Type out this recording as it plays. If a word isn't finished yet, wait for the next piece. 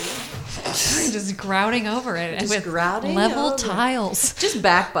just grouting over it. Just with grouting level over. tiles. Just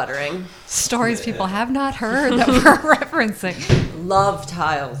back buttering. Stories people have not heard that we're referencing. Love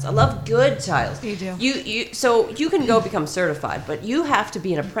tiles. I love good tiles. You do. So you can go become certified, but you have to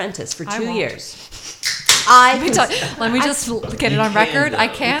be an apprentice for I 2 won't. years. I Let me just get it on record. I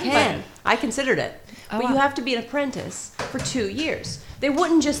can. can. I considered it. Oh, But wow. you have to be an apprentice for 2 years. They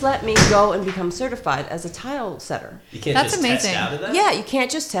wouldn't just let me go and become certified as a tile setter. You can't That's just amazing. test out of that? Yeah, you can't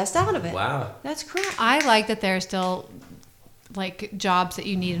just test out of it. Wow. That's correct. I like that there are still like jobs that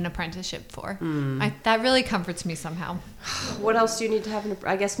you need an apprenticeship for. That really comforts me somehow. What else do you need to have?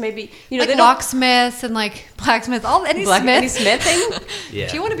 I guess maybe Like they don't locksmiths and like blacksmiths, any any smith. smithing. Yeah.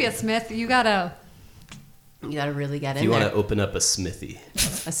 If you want to be a smith, you gotta. You got to really get If in you want there. to open up a smithy.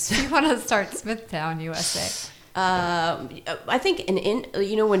 You want to start Smithtown, USA. I think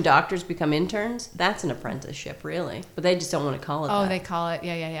when doctors become interns, that's an apprenticeship, really. But they just don't want to call it Oh, that. they call it.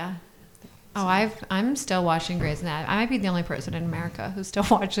 Yeah. Oh, I'm still watching Grey's Anatomy. I might be the only person in America who still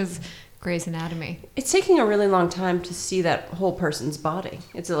watches Grey's Anatomy. It's taking a really long time to see that whole person's body.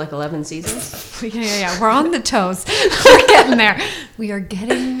 It's like 11 seasons. Yeah. We're on the toes. We're getting there. We are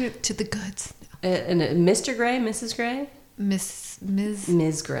getting to the goods. And Mr. Gray, Mrs. Gray? Ms.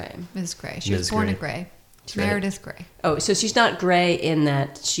 Ms. Gray. Gray. She Ms. was born Gray. a Gray. That's right. Meredith Gray. Oh, so she's not gray in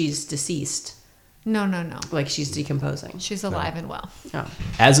that she's deceased. No. Like she's decomposing. She's alive and well. Oh.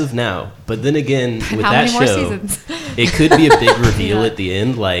 As of now. But then again, with How that many more show, seasons? it could be a big reveal at the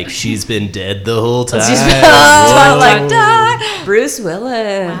end. Like, she's been dead the whole time. Like, Bruce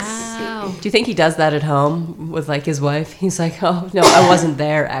Willis. Wow. Do you think he does that at home with like his wife? He's like, oh, no, I wasn't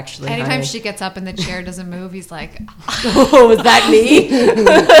there actually. Anytime honey." she gets up and the chair doesn't move, he's like, Oh, was that me?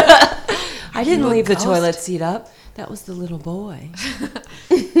 I didn't leave the ghost? toilet seat up. That was the little boy.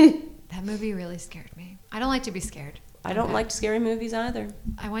 that movie really scared me. I don't like to be scared. I don't Okay. like scary movies either.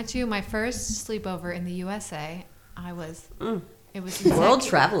 I went to my first sleepover in the USA. It was World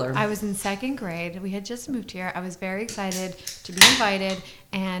traveler. I was in second grade. We had just moved here. I was very excited to be invited,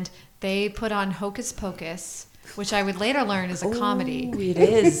 and they put on Hocus Pocus, which I would later learn is a comedy. Ooh, it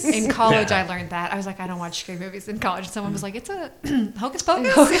is. In college, I learned that. I was like, I don't watch scary movies in college. Someone was like, it's a Hocus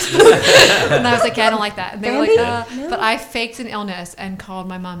Pocus. And I was like, yeah, I don't like that. And they were like, No. but I faked an illness and called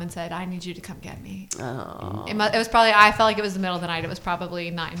my mom and said, I need you to come get me. Oh, It was probably, I felt like it was the middle of the night. It was probably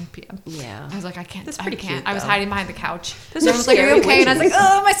 9 p.m. yeah. I was like, I can't. That's I pretty can't. cute, I was though. hiding behind the couch. Those Someone are was like, are you scary okay? And I was like, witches.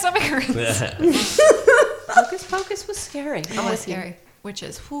 oh, my stomach hurts. Hocus Pocus was scary. It was scary.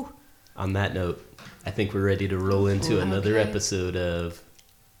 Witches. Whew. On that note, I think we're ready to roll into another Okay. episode of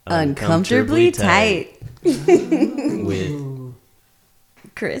Uncomfortably tight. with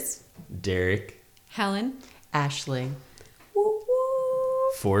Chris. Derek. Helen. Ashley.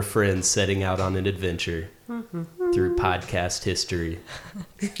 Four friends setting out on an adventure through podcast history.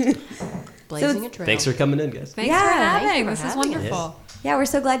 Blazing a trail. Thanks for coming in, guys. Thanks Yeah, for thank having. you for This is having us. wonderful. Yeah, we're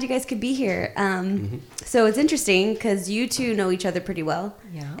so glad you guys could be here. So it's interesting because you two know each other pretty well.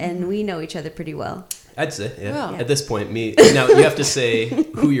 Yeah. And we know each other pretty well. I'd say, yeah. Yeah. At this point, now you have to say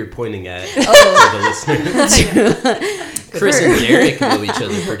who you're pointing at for the listeners. Chris and Derek know each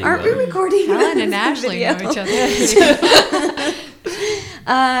other pretty Aren't we well. recording? Helen and this Ashley video? know each other.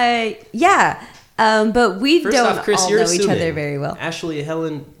 Yeah. But we First don't off, Chris, all you're know each assuming. other very well. Ashley,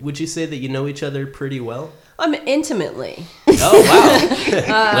 Helen, would you say that you know each other pretty well? Intimately. Oh,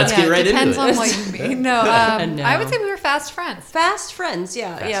 wow. Let's get right depends into it. on what you mean. No, No. I would say we were fast friends. Fast friends,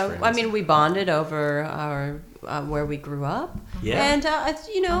 yeah. Fast yeah. friends. I mean, we bonded over our where we grew up. Yeah. And,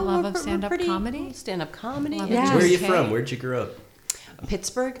 you know, A love we're- of we're stand-up pretty- comedy? Stand-up comedy. Love and Yeah. Where are you Okay. from? Where'd you grow up?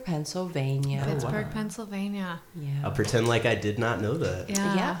 Pittsburgh, Pennsylvania. Pittsburgh, Pennsylvania. Yeah. I'll pretend like I did not know that.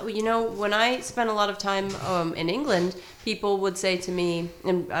 Yeah. Yeah, you know, when I spent a lot of time in England, people would say to me,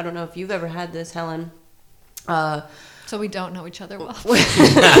 and I don't know if you've ever had this, Helen. So we don't know each other well.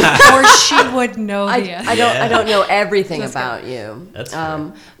 Or she would know I the I don't know everything That's about you. That's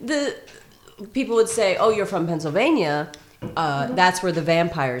the people would say, "Oh, you're from Pennsylvania. That's where the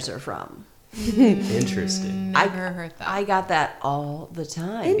vampires are from." Interesting. Never heard that. I got that all the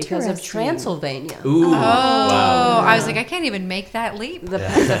time because of Interesting. Transylvania. Ooh. Oh, Wow. I was like, I can't even make that leap. The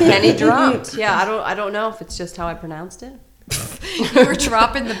penny dropped. Yeah, I don't know if it's just how I pronounced it. You were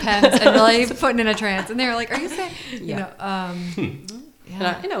dropping the pens and really putting in a trance, and they were like, "Are you saying?" You Yeah. know,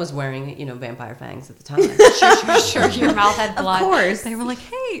 yeah. And I was wearing, you know, vampire fangs at the time. Sure, your mouth had blood. course. They were like,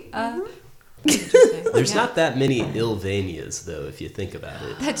 "Hey, interesting." There's Yeah. not that many Ilvanias, though, if you think about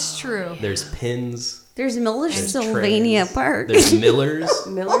it. That's true. There's pins. There's Miller There's Sylvania trains. Park. There's Miller's.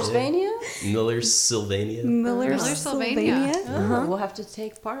 Millersvania? Miller's Sylvania. Miller Sylvania. Oh, we'll have to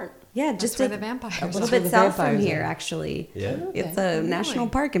take part. Yeah, Just just where a the vampires. little That's where bit the south from vampires here, are. actually. Yeah. It's a national Really?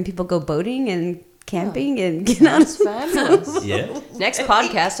 park, and people go boating and camping and getting out. That's fabulous. Yeah. Next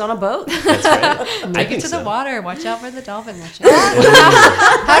podcast on a boat. That's right. I Take think it to so. the water. Watch out for the dolphin. Watch out.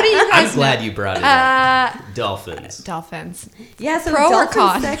 How do you guys I'm glad know? you brought it up. Dolphins. Dolphins. Yeah, so Pro or dolphin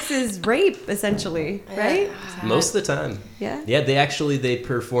con? sex is rape, essentially, right? Most of the time. Yeah. Yeah, they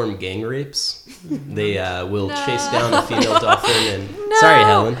perform gang rapes. They will chase down a female dolphin and No. sorry,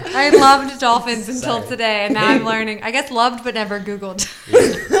 Helen. I loved dolphins until Sorry. today, and now I'm learning. I guess loved but never Googled.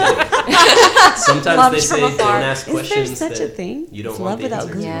 Sometimes Loved they from say afar. don't ask Is there questions. such a that thing? You don't It's want love the without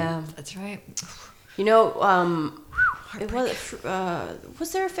answers. Google. Yeah. That's right. You know,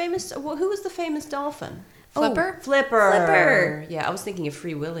 was there a famous? Who was the famous dolphin? Flipper? Flipper. Yeah, I was thinking of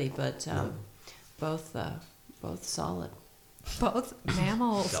Free Willy, but both solid. Both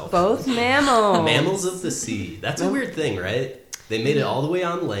mammals. Dolphins. Both mammals. Mammals of the sea. That's a weird thing, right? They made it all the way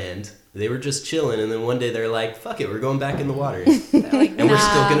on land. They were just chilling, and then one day they're like, "Fuck it, we're going back in the water, Like, and we're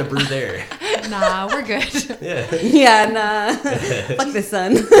still nah. gonna brew there." Nah, we're good. Yeah. Yeah, nah. Fuck the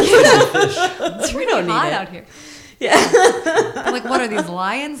sun. It's really don't need hot it. out here. Yeah. I'm like, what are these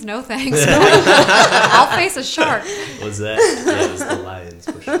lions? No thanks. I'll face a shark. Was that? Yeah, it was the lions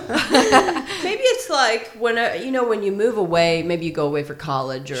pushing. Maybe it's like when when you move away, maybe you go away for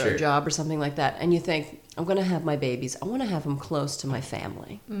college or Sure. a job or something like that, and you think, I'm going to have my babies. I want to have them close to my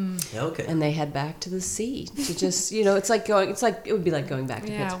family, Okay. and they head back to the sea to just it's like going. It's like it would be like going back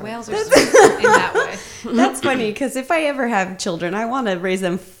to Yeah, Pittsburgh. whales are sweet in that way. That's funny because if I ever have children, I want to raise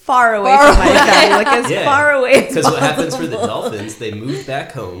them far away from my family, like as Yeah. far away as Because what happens for possible. the dolphins, they moved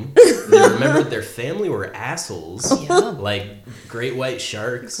back home. They remembered their family were assholes, like great white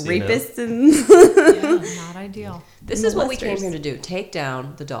sharks, you know? Rapists and Yeah, not ideal. This is what we came Molesters. here to do: take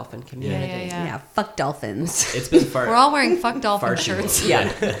down the dolphin community. Yeah. yeah, fuck dolphins. It's been far. We're all wearing fuck dolphin far too shirts. long.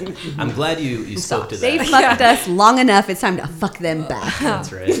 Yeah. I'm glad you spoke to They that. fucked us long enough. It's time to fuck them back.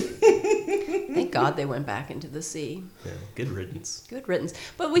 That's right. Thank God they went back into the sea. Yeah, good riddance. Good riddance.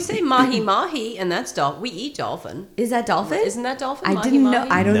 But we say mahi mahi, and that's dolphin. We eat dolphin. Is that dolphin? Isn't that dolphin? I Mahi didn't know. mahi?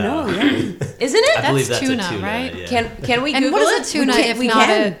 I don't No. know. Yeah. Isn't it? I believe That's that's tuna, a tuna, right? Yeah. Can we And Google what it? is a tuna We can- if we not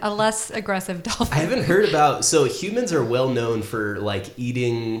can. a less aggressive dolphin? I haven't heard about. So humans are well known for like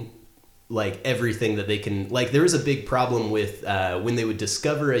eating like everything that they can. Like there was a big problem with when they would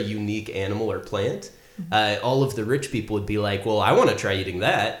discover a unique animal or plant. All of the rich people would be like, "Well, I want to try eating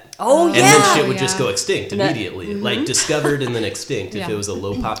that." Oh And yeah. then shit would just yeah. go extinct That- immediately. Like discovered and then extinct if Yeah. it was a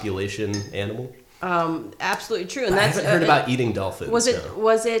low population animal. Absolutely true. And But I that's haven't heard about eating dolphins. Was it no.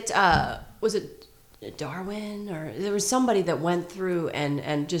 was it Darwin or there was somebody that went through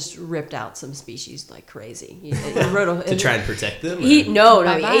and just ripped out some species like crazy. He wrote a, to try and protect them? or- he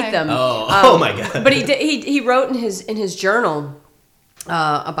Bye-bye. ate them. Oh my god! But he wrote in his journal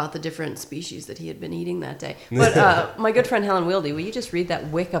about the different species that he had been eating that day. But my good friend Helen Wilde, will you just read that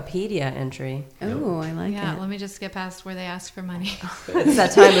Wikipedia entry? Oh, I like Yeah, it. let me just get past where they ask for money. It's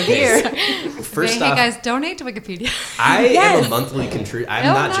that time of year. First hey off, guys, donate to Wikipedia. I am Yes. a monthly contributor. I'm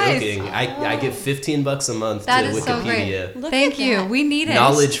Oh, not nice. joking. I give $15 a month That to is so Wikipedia. great. Look Thank at you. that. We need it.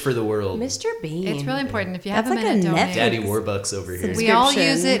 Knowledge for the world. Mr. Bean. It's really important. If you That's have a like minute, a donate. Daddy Warbucks over here. We all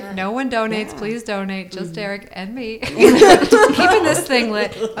Subscription. use it. No one donates. Please donate. Just Eric and me. Keeping this thing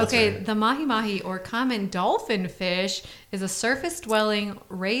lit. Okay, the mahi-mahi or common dolphin fish is a surface-dwelling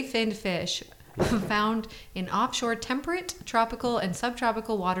ray-finned fish found in offshore temperate, tropical, and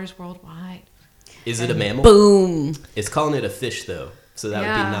subtropical waters worldwide. Is it a mammal? Boom. It's calling it a fish though, so that would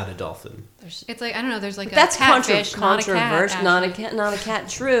Yeah. be not a dolphin. It's like, I don't know, there's like That's a catfish, controversial. not a cat. Not a cat.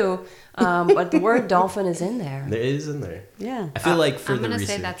 True, but the word dolphin is in there. There is in there. Yeah. I feel like I'm further going to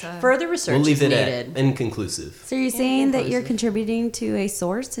research. say that's a... Further research We'll leave is it needed. at inconclusive. So you're saying that you're inclusive. contributing to a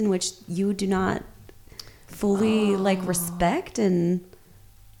source in which you do not fully like respect and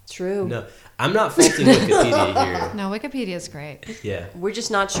True. No, I'm not faulting Wikipedia here. No, Wikipedia is great. Yeah. We're just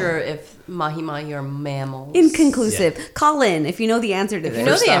not sure if mahi-mahi are mammals. inconclusive. Call in if you know the answer to If this. you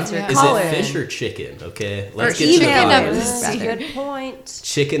know First the off, answer, is call it in. fish or chicken? Okay, Or let's get email chicken us. on of this. the That's a sea. good point.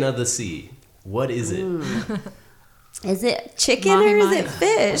 Chicken of the sea. What is it? Is it chicken or is it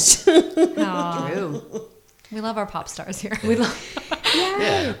fish? Aw, True. we love our pop stars here.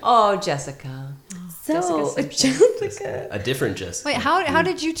 Yeah, Oh, Jessica. So, Jessica a different Jessica. Wait, how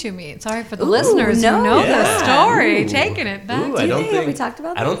did you two meet? Sorry for the Ooh, listeners no. who know Yeah. the story. Ooh. Taking it back. Ooh, to I don't think- think have we talked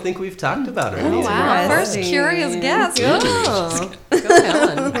about I don't think we've talked about her. Oh, yet. wow. First Interesting. curious guest. Oh, go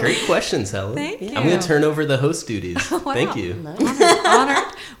Helen. Great questions, Helen. Thank I'm you. going to turn over the host duties. Thank you. Honored.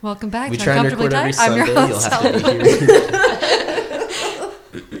 Welcome back We to try and Uncomfortably record every Tight. I'm your Sunday. You'll host, have Helen.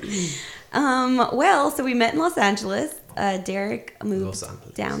 to be here. Well, so we met in Los Angeles. Derek Los moved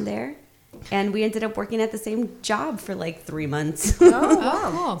Angeles. down there, and we ended up working at the same job for like 3 months.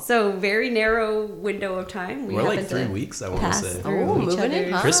 Oh, cool. So very narrow window of time. More like happened 3 to weeks, I want to pass say. through Oh, each moving in,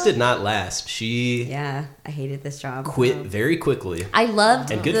 other's- huh? Chris did not last. She Yeah, I hated this job. quit very quickly. I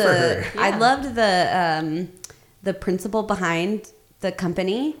loved And good the for her. I Yeah. loved the principle behind the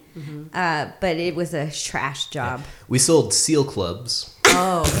company, but it was a trash job. We sold seal clubs.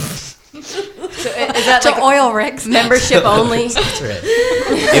 Oh. So is that To like oil rigs. membership only? That's right.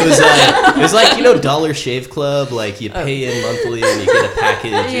 It was like Dollar Shave Club. Like you pay in monthly and you get a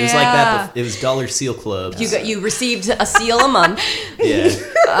package. It was like Yeah. that. It was Dollar Seal Clubs. You received a seal a month. Yeah.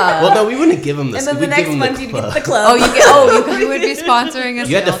 Well, no, we wouldn't give them the. And then the we'd next give them month the you'd club. get the club. Oh, You would be sponsoring a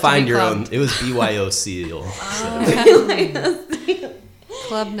You had to sale find be your clubbed. own. It was BYO Seal. So.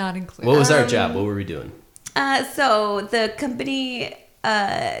 Club not included. What was our job? What were we doing? So the company,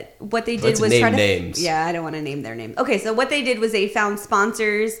 what they did Let's was name try to names. Yeah, I don't want to name their name. Okay, so what they did was they found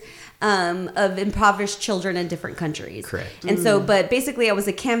sponsors of impoverished children in different countries. Correct. And so, but basically, I was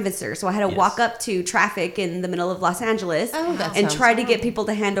a canvasser, so I had to Yes. walk up to traffic in the middle of Los Angeles Oh, that and sounds try to get people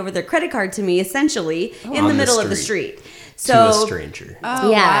to hand over their credit card to me, essentially in On the the middle of the street. street. To a So stranger. Oh,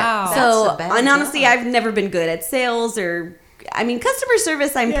 yeah. wow. That's So, a bad and honestly, job. I've never been good at sales or, I mean, customer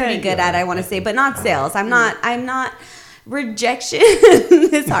service. I'm pretty good at. I want to say, but not sales. I'm not. Rejection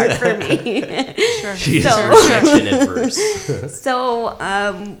is hard for me. Sure. She's So- rejection adverse. So,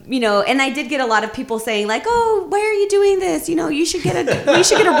 and I did get a lot of people saying like, "Oh, why are you doing this? You should get a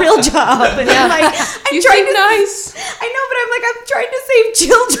real job." And I'm like, I'm trying to nice. I know, but I'm trying to save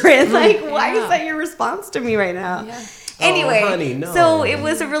children. Like, why Yeah. is that your response to me right now? Anyway, Oh, honey, no. so it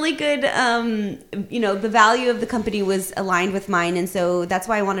was a really good, the value of the company was aligned with mine, and so that's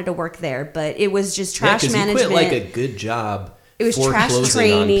why I wanted to work there. But it was just Yeah, trash because you management. quit like a good job. It was trash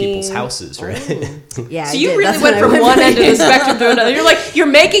foreclosing on people's training. houses, right? Yeah, So I you did. really That's went what I from one end of the spectrum to another. You're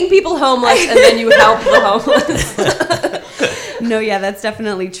making people homeless, and then you help the homeless. No, yeah, that's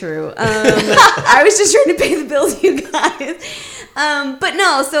definitely true. I was just trying to pay the bills, you guys. But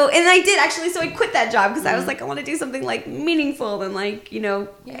no, so I did actually. So I quit that job because I was like, I want to do something like meaningful and like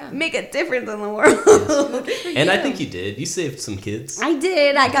make a difference in the world. And I think you did. You saved some kids. I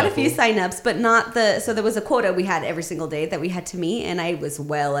did. I got a few couple. signups, but not the. So there was a quota we had every single day that we had to meet, and I was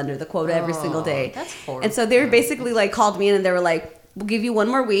well under the quota every single day. That's horrible. And so they were basically like called me in, and they were like, "We'll give you one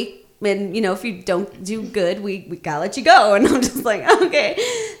more week." And if you don't do good, we gotta let you go. And I'm just like, okay.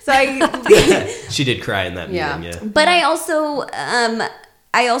 So She did cry in that Yeah. meeting, yeah. but I also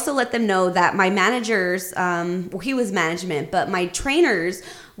let them know that my managers, he was management, but my trainers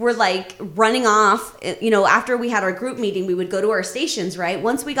were like running off. After we had our group meeting, we would go to our stations, right?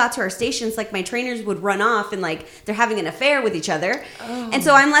 Once we got to our stations, like my trainers would run off and like they're having an affair with each other. And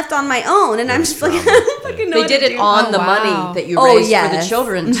so I'm left on my own, and I'm That's just like, I trauma. don't fucking know They what did to it do. on Oh, the wow. money that you Oh, raised for yes. the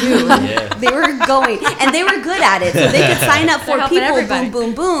children too. Yeah. They were going, and they were good at it. So they could sign up They're for helping people, everybody.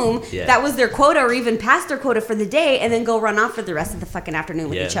 boom, boom, boom. Yeah. That was their quota, or even past their quota for the day, and then go run off for the rest of the fucking afternoon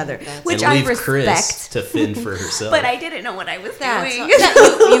with Yeah. each other, which And I leave respect. Chris to fend for herself. But I didn't know what I was That's doing.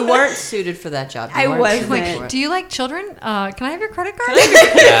 you weren't suited for that job. You I weren't wasn't. suited for Wait, it. do you like children? Can I have your credit card?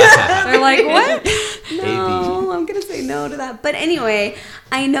 Yeah. They're like, what? No, I'm gonna say no to that. But anyway,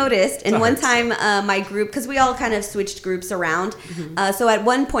 I noticed, and a one hard time my group, because we all kind of switched groups around. So at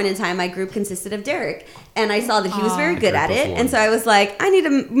one point in time, my group consisted of Derek, and I saw that he was very good Group at of it, one. and so I was like, I need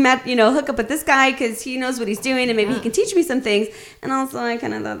to, hook up with this guy because he knows what he's doing, and maybe he can teach me some things. And also, I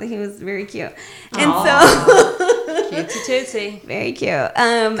kind of thought that he was very cute, and so. Cutesy tootsy. Very cute.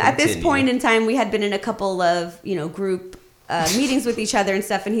 At this Continue. point in time, we had been in a couple of, group meetings with each other and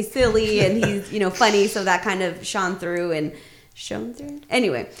stuff, and he's silly and he's, funny, so that kind of shone through.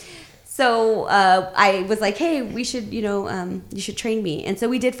 Anyway, so I was like, hey, we should, you should train me. And so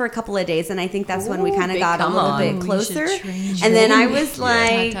we did for a couple of days, and I think that's when we Ooh, kind of big got a come little on. bit Ooh, you should closer. train And then I me. was Yeah.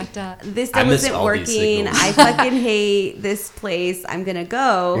 like, Dot, dot, dot. this I missed wasn't all these working. signals. I fucking hate this place. I'm going to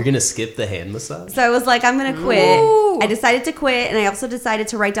go. You're going to skip the hand massage? So I was like, I'm going to quit. Ooh. I decided to quit, and I also decided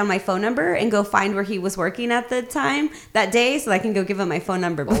to write down my phone number and go find where he was working at the time that day so I can go give him my phone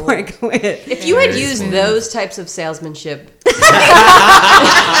number before I quit. If you had Very used smooth. those types of salesmanship, You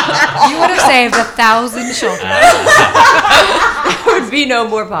would have saved 1,000 children. there would be no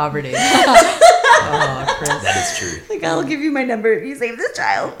more poverty. Oh, Chris. That is true. Like, I'll give you my number if you save this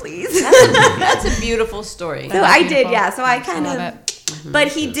child, please. That's a beautiful story. So I did, beautiful. yeah. So I kind love of it. But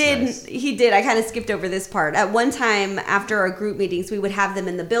he That's did. nice. He did. I kind of skipped over this part. At one time, after our group meetings, we would have them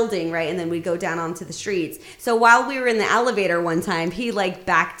in the building, right, and then we'd go down onto the streets. So while we were in the elevator one time, he like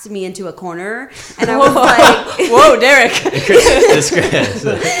backed me into a corner, and I was like, Whoa, Derek.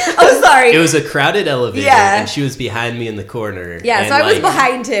 "Oh, sorry." It was a crowded elevator, Yeah. and she was behind me in the corner. Yeah, and, so I was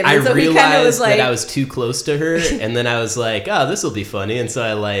behind him, I and so he realized kinda was like- that I was too close to her, and then I was like, "Oh, this will be funny," and so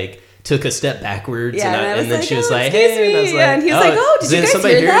I like took a step backwards, Yeah, and I was and then like, she was "Oh, like, excuse "Hey," and I was me. like, And he was like, "Oh, did you did guys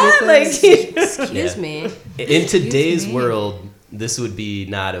somebody hear that?" anything?" Excuse Yeah. me. In today's me. world, this would be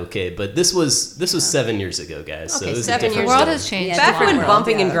not okay, but this was 7 years ago, guys. So Okay, it was 7 a different years The world ago. has changed. Yeah, a Back lot. when world,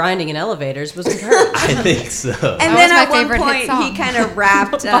 bumping and yeah. grinding in elevators was encouraged. I think so. And That then was my at one favorite hit point, he song. kind of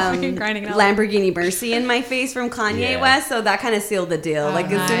rapped Bumping and grinding it out. Lamborghini Mercy in my face from Kanye Yeah. West, so that kind of sealed the deal. Oh,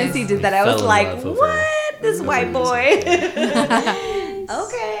 Like, as soon as he nice. did that, I Fell was in like, love over- what? This white boy.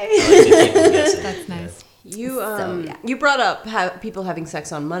 Okay. That's nice. You yeah. you brought up people having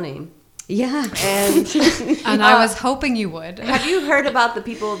sex on money, Yeah. and And I was hoping you would. have you heard about the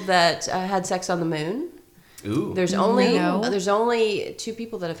people that had sex on the moon? Ooh. There's only No. there's only 2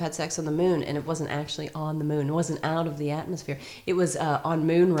 people that have had sex on the moon, and it wasn't actually on the moon. It wasn't out of the atmosphere. It was on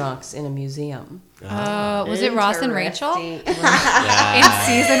moon rocks in a museum. Was it Ross and Rachel? Interesting. In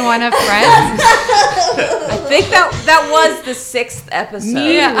season 1 of Friends? I think that was the 6th episode.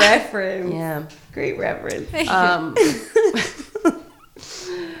 Neat Yeah. reference. Yeah. Great reference.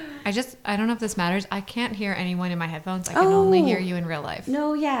 I don't know if this matters. I can't hear anyone in my headphones. I can Oh. only hear you in real life.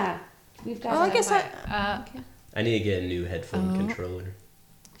 No, yeah. We've got Well, I guess I need to get a new headphone controller.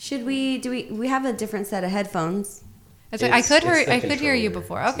 Should we have a different set of headphones? It's like, I It's could the hear you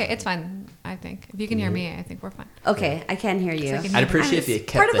controller. before. Okay, it's fine. I think if you can hear me, I think we're fine. Okay, I can hear you. I can I'd appreciate if you It's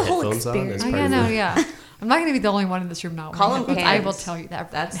kept part of the the whole headphones on. As experience. Oh, part yeah, of no, the- yeah. I'm not going to be the only one in this room not Call wearing them headphones. I will cans. tell you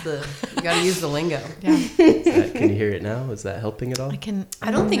that. That's you got to use the lingo. Yeah. Can you hear it now? Is that helping at all? I can. I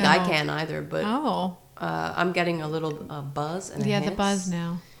don't think I no. can either, but Oh, I'm getting a little buzz and a yeah, the hiss. buzz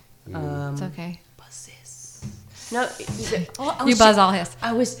now. Um, It's okay. buzzes. No, You buzz, I'll hiss.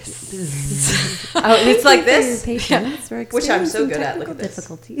 I was. It's like this. Patience. Which I'm so good at. Look at this.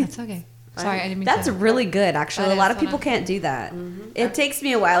 That's okay. Sorry, I didn't mean That's to. really good, actually. That A lot is, of people hold on. can't do that. It takes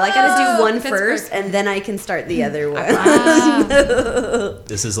me a while. I gotta do one Pittsburgh. first, and then I can start the other one.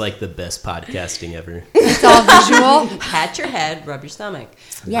 This is like the best podcasting ever. It's all visual. Pat your head, rub your stomach.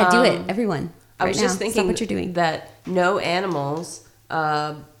 Yeah, do it, everyone. I was Right just now. thinking Stop what you're doing. that no animals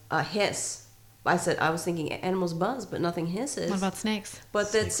hiss. I was thinking animals buzz, but nothing hisses. What about snakes?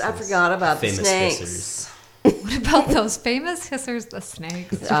 But that's I forgot about the Famous snakes. hissers. What about those famous hissers, the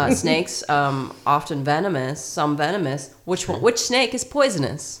snakes? Snakes often venomous, some venomous. Which one? Which snake is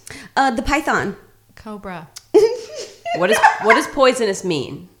poisonous? The python. Cobra. What does poisonous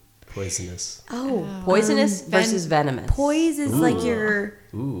mean? Poisonous. Oh, Poisonous versus venomous. poise is like your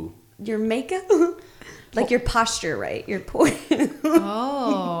Ooh. makeup, like your posture, right? Your poise.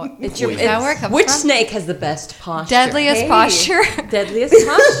 Oh, It's your, Is that it's- where it comes which from? snake has the best posture? deadliest Hey. posture. Deadliest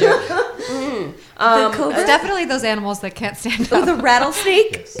posture. The cobra. It's definitely those animals that can't stand Oh, up. the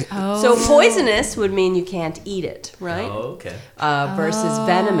rattlesnake. Oh, So poisonous would mean you can't eat it, right? Oh, okay. Versus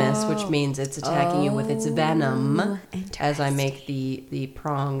venomous, which means it's attacking you with its venom, as I make the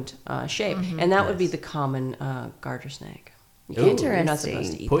pronged shape, and that would be the common garter snake. Ooh. You're not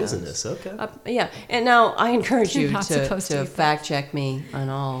supposed to eat Poisonous. Okay. those. Yeah, and now I encourage You're you not supposed to to eat that. fact check me on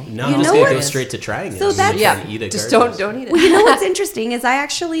all. No, You I'm just know gonna what? go straight to trying it. So I'm that's- gonna Yeah, eat a just garden. don't eat it. Well, you know what's interesting is I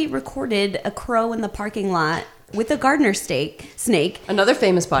actually recorded a crow in the parking lot with a gardener snake. Another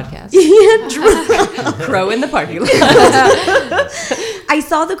famous podcast. Yeah, Crow in the parking lot. I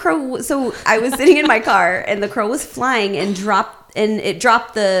saw the crow. So I was sitting in my car, and the crow was flying and it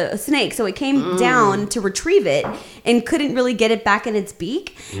dropped the snake. So it came down to retrieve it and couldn't really get it back in its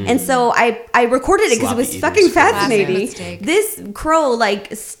beak. And so I recorded it because it was Sloppy fucking eating style. Classic fascinating. mistake. This crow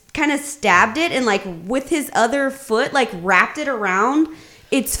kind of stabbed it and like with his other foot like wrapped it around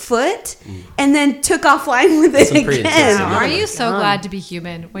its foot and then took off flying with it Some pretty again. intense. Wow, are Oh you my so glad to be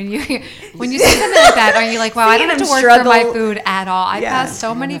human when you see something like that? Are you like, wow, I don't Seeing have to him work for my struggle. food at all? I Yeah. pass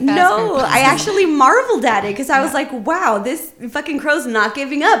so many fast No, food I actually marveled at it because I was like, wow, this fucking crow's not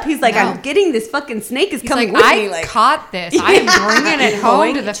giving up. He's like, No. I'm getting this fucking snake is He's coming like, with I me. Like, caught this. I am bringing it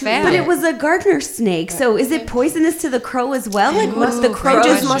home to the but family. it was a gardener snake. So is it poisonous to the crow as well? Like, what's the Ooh, crow good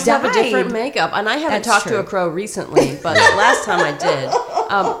Crows just must question. have a different makeup, and I haven't That's talked true. to a crow recently, but last time I did.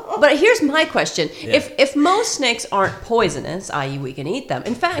 But here's my question: if most snakes aren't poisonous, i.e., we can eat them.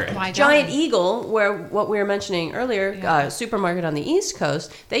 In fact, Correct. Why don't Giant we? Eagle, where what we were mentioning earlier, supermarket on the East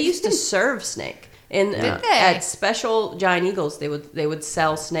Coast, they used to serve snake. Did they? At special Giant Eagles, they would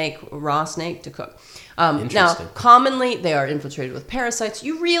sell raw snake to cook. Now, Interesting. commonly they are infiltrated with parasites.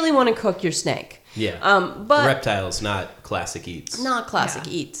 You really want to cook your snake. Yeah. But reptiles, not classic eats. not classic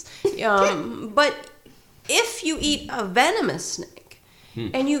Yeah. eats. But if you eat a venomous snake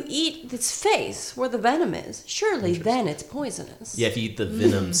and you eat its face where the venom is, surely then it's poisonous. Yeah, if you eat the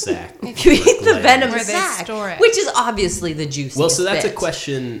venom sac. If you eat the gland. venom Where they sack, store it. which is obviously the juiciest Well, so that's a bit.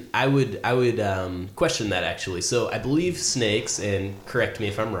 question. I would question that actually. So I believe snakes, and correct me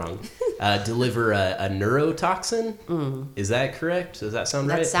if I'm wrong, deliver a neurotoxin. Is that correct? Does that sound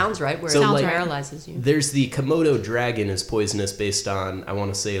That right? sounds right, where So, it like, paralyzes you. There's the Komodo dragon is poisonous based on, I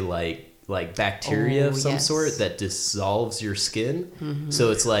want to say, like bacteria of some yes. sort that dissolves your skin.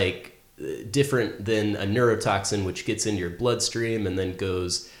 So it's like different than a neurotoxin, which gets into your bloodstream and then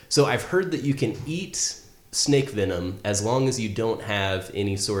goes. So I've heard that you can eat snake venom as long as you don't have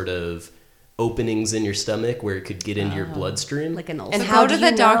any sort of openings in your stomach where it could get into your bloodstream. Like an ulcer. And So how go to do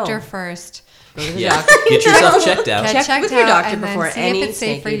the you doctor know? first. Go to the Yeah, doctor. get yourself checked out. Get Check checked with your out doctor and then before see any if it's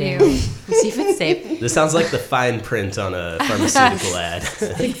safe snake for eating. you. See if it's safe. This sounds like the fine print on a pharmaceutical ad.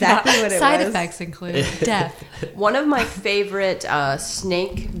 exactly what it Side was. effects include death. One of my favorite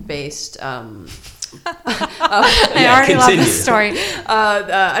snake-based. I already love continue. this story.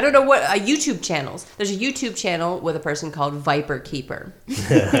 I don't know what YouTube channels. There's a YouTube channel with a person called Viper Keeper.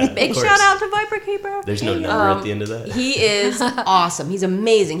 Big course. shout out to Viper Keeper. There's no number at the end of that. He is awesome. He's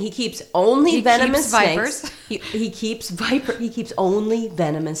amazing. He keeps only He venomous keeps vipers. snakes. He keeps only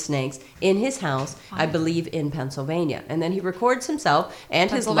venomous snakes in his house, I believe, in Pennsylvania. And then he records himself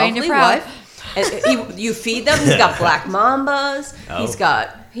and his Pennsylvania lovely proud. wife. And you feed them. He's got black mambas. Oh. He's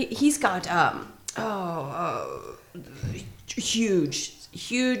got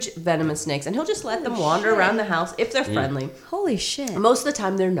huge venomous snakes, and he'll just let them wander around the house if they're friendly. Holy shit. Most of the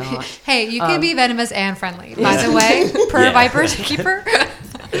time, they're not. Hey, you can be venomous and friendly. By the way, per Yeah. Viper Keeper.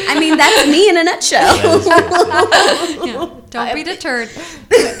 I mean, that's me in a nutshell. That is good. Yeah, don't be deterred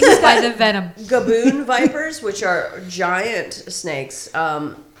by the venom. Gaboon vipers, which are giant snakes.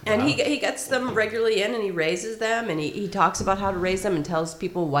 And he gets them regularly in and he raises them and he talks about how to raise them and tells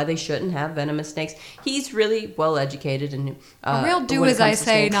people why they shouldn't have venomous snakes. He's really well educated and A real do when it as I comes to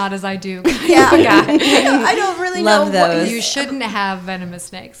say, snakes. not as I do. Yeah, guy. I don't really Love know those. You shouldn't have venomous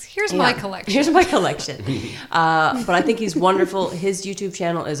snakes. Here's my collection. Here's my collection. But I think he's wonderful. His YouTube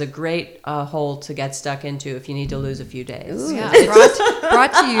channel is a great hole to get stuck into if you need to lose a few days. Yeah,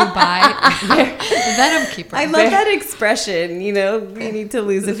 brought to you by Venom Keeper. I love that expression, you need to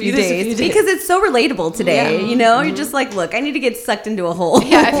lose a few days. Because it's so relatable today, You're just like, look, I need to get sucked into a hole.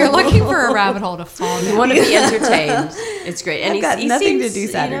 Yeah, if you're looking for a rabbit hole to fall You down. want to be entertained. It's great. And I've got nothing to do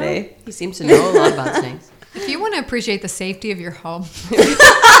seems, Saturday. he seems to know a lot about snakes. If you want to appreciate the safety of your home,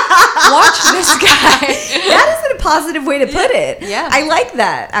 watch this guy. That is a positive way to put it. Yeah. I like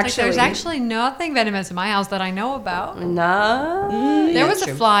that, Like, actually. there's actually nothing venomous in my house that I know about. No. There Yeah, was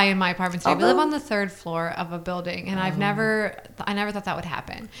true. a fly in my apartment today. We live Oh. on the 3rd floor of a building, and I never thought that would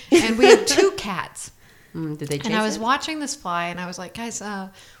happen. And we have 2 cats. Did they chase And I was it? watching this fly, and I was like, guys,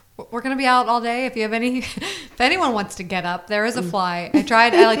 we're gonna be out all day. If you have if anyone wants to get up, there is a fly. I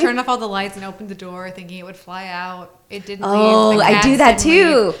turned off all the lights and opened the door, thinking it would fly out. It didn't. Oh, leave. The I do cats that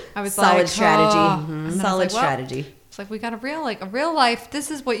didn't leave. too. I was Solid like, strategy. Oh. And I was Solid like, well, strategy. It's like we got a real life. This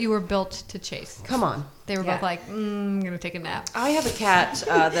is what you were built to chase. Come on. They were Yeah. both like, I'm gonna take a nap. I have a cat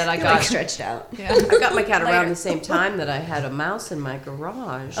that I Like got. stretched out. Yeah. I got my cat around Later. the same time that I had a mouse in my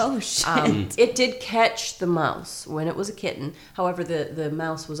garage. Oh, shit. It did catch the mouse when it was a kitten. However, the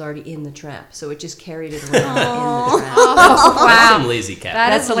mouse was already in the trap, so it just carried it around in the trap. Oh, That's wow. some lazy cat.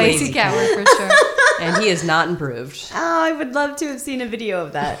 That That's is a lazy lazy cat work for sure. And he has not improved. Oh, I would love to have seen a video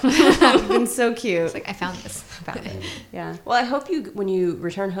of that. It's been so cute. It's like I found this. Found it. Yeah. Well, I hope when you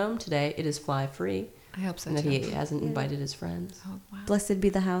return home today, it is fly free I hope so and that too. he hasn't invited his friends. Oh, wow. Blessed be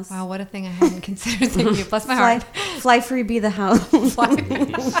the house. Wow, what a thing I hadn't considered. Thank you. Bless my Fly, heart. fly free be the house. Blessed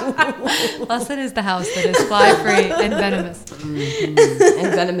is the house that is fly free and venomous. And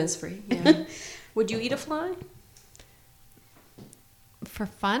venom is free. Yeah. Would you eat a fly? For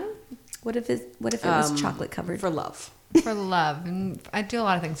fun? What if it was chocolate covered? For love. For love. And I do a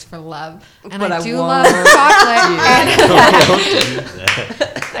lot of things for love. And But I I do want love chocolate. Don't do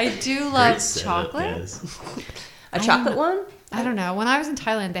that. I do Great love setup, chocolate. yes. A chocolate one? I don't know. When I was in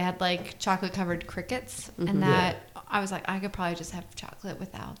Thailand, they had like chocolate covered crickets. And that, I was like, I could probably just have chocolate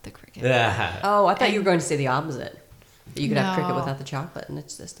without the cricket. Yeah. Oh, I thought you were going to say the opposite. You could have cricket No. without the chocolate, and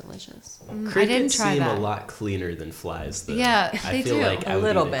it's just delicious. I didn't Crickets try seem that. a lot cleaner than flies, though. Yeah, I they feel do. like I A would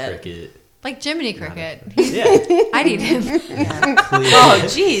little eat bit. cricket. Like Jiminy Cricket. Yeah. I'd eat him. Oh,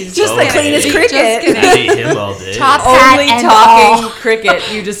 jeez. Just the cleanest Just cricket. kidding. I'd eat him all day. Top Only hat and talking all.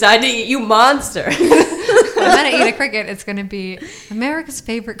 cricket. You decide to eat, you monster. If I'm gonna eat a cricket, it's gonna be America's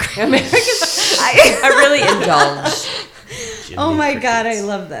favorite cricket. I really indulge. Jiminy Oh my god, I crickets.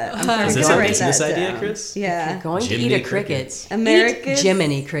 love that. I'm Is sorry, this go a write business that idea, down. Chris? Yeah. Going Jiminy to eat a crickets. cricket. America's Eat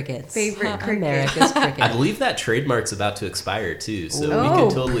Jiminy crickets. favorite cricket. America's cricket. I believe that trademark's about to expire too, so we Oh,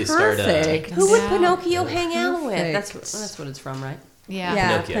 could totally start a perfect. Who would Yeah. Pinocchio hang out with? Perfect. That's what it's from, right? Yeah.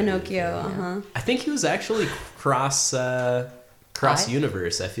 Yeah, Pinocchio. Pinocchio. Uh-huh. I think he was actually cross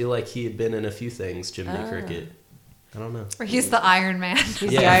universe. I feel like he had been in a few things, Jiminy Cricket. I don't know. Or he's the Iron Man. He's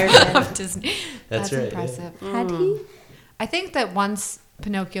the Iron Man. of Disney. That's That's right, impressive. Had he? I think that once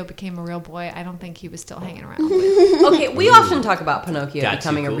Pinocchio became a real boy, I don't think he was still hanging around with. Okay, we often talk about Pinocchio Got too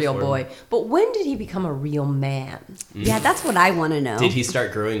becoming a cool real for him. boy, but when did he become a real man? Yeah, that's what I want to know. Did he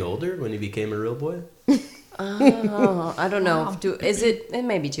start growing older when he became a real boy? Oh, I don't know. Wow. It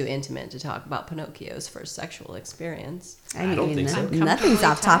may be too intimate to talk about Pinocchio's first sexual experience. I don't mean, think so. nothing's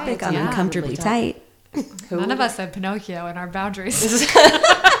off topic. tight, I'm yeah. uncomfortably Uncomfortably tight. None of us said Pinocchio in our boundaries.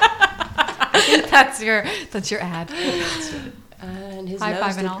 that's your ad. And his High nose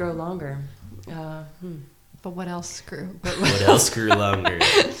five and did all. grow longer. But what else grew? What else grew longer?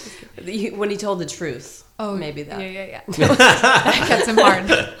 When he told the truth. Oh, maybe that. Yeah. That gets him hard.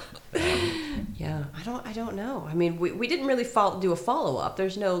 Yeah, I don't know. I mean, we didn't really do a follow up.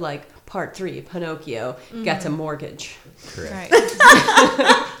 There's no like part 3. Pinocchio gets a mortgage. Correct.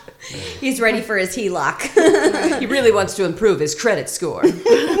 Right. He's ready for his HELOC. He really wants to improve his credit score. He's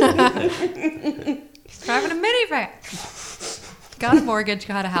driving a minivan. Got a mortgage,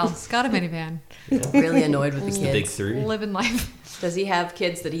 got a house, got a minivan. Really annoyed with the The big kids. 3. Living life. Does he have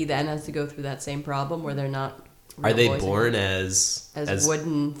kids that he then has to go through that same problem where they're not? Are real they boys born anymore? as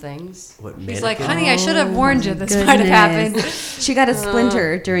wooden things? what? He's like, mannequin? honey, I should have warned you. This might have happened. She got a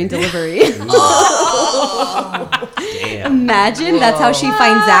splinter during delivery. Damn. Imagine that's how she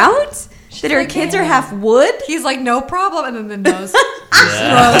finds out that her kids are half wood. He's like, no problem. And then the nose.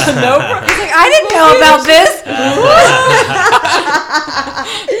 Yeah. He's like, I didn't know about this.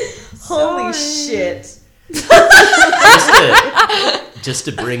 Holy shit. Just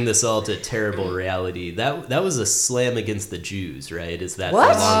to bring this all to terrible reality, that was a slam against the Jews, right? Is that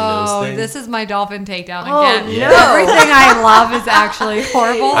What? the long nose Oh, thing? this is my dolphin takedown Oh, again. no. Everything I love is actually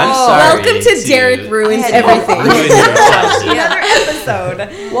horrible. I'm sorry. Welcome to Derek Ruins Everything. Ruin your childhood. Another episode.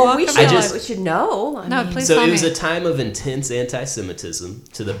 Well, we Welcome should, to we should know. I No, mean, please So tell it was me. a time of intense anti-Semitism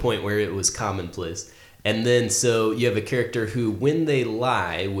to the point where it was commonplace. And then, so you have a character who, when they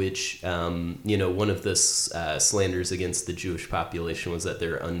lie, which, one of the slanders against the Jewish population was that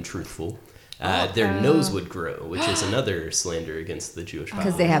they're untruthful, their nose would grow, which is another slander against the Jewish population.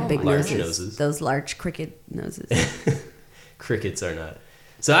 Because they have big Large noses. Those large cricket noses. Crickets are not.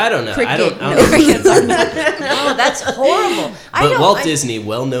 So I don't know. Cricket I don't oh, that's horrible. But Walt Disney,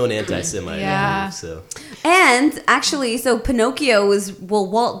 well-known anti-Semite. Yeah. So And actually, so Pinocchio was,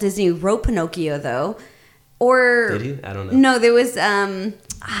 Walt Disney wrote Pinocchio though. Or did he? I don't know. no, there was damn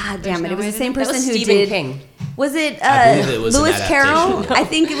it, no it was way the same to- That person was who Stephen did. King. Was it, I believe it was an Lewis Carroll? adaptation. I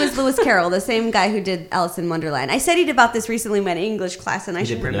think it was Lewis Carroll, the same guy who did Alice in Wonderland. I studied about this recently in my English class, and I He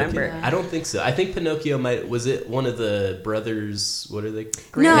should did Pinocchio? remember. I don't think so. I think Pinocchio was it one of the brothers? What are they?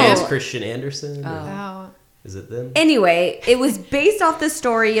 No. Hans Christian Andersen? Or Oh. is it them? Anyway, it was based off the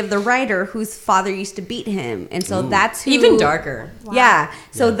story of the writer whose father used to beat him, and so that's who. Even darker. Yeah,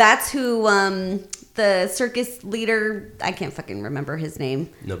 so Yeah. that's who the circus leader. I can't fucking remember his name.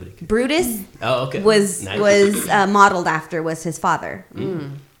 Nobody. Can. Brutus Oh, okay. was Nice. modeled after was his father.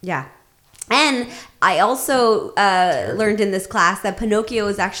 Yeah. And I also learned in this class that Pinocchio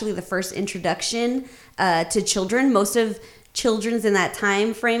is actually the first introduction to children. Most of children's in that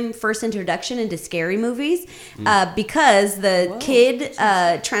time frame first introduction into scary movies because the kid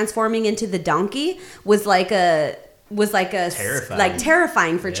transforming into the donkey was like a Terrifying.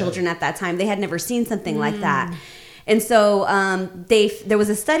 terrifying for children at that time. They had never seen something like that. And so there was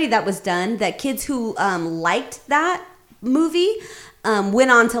a study that was done that kids who liked that movie went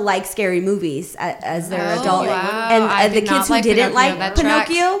on to like scary movies as their Oh, adult. wow. And I the did kids not who like didn't Pinocchio. like That tracks.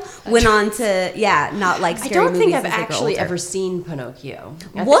 Pinocchio went on to not like I scary don't movies think I've as they grow actually older. ever seen Pinocchio.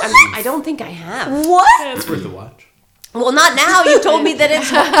 What? I don't think I have. What? It's worth a watch. Well, not now. You told me that it's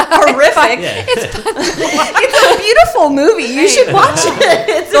horrific. Yeah. It's a beautiful movie. You should watch it.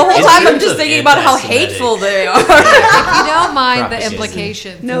 It's The whole In time I'm terms just of thinking about how anti-Semitic. hateful they are. If you don't mind the Propaganda.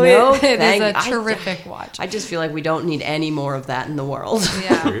 implications, No, it is thank- a I- terrific watch. I just feel like we don't need any more of that in the world.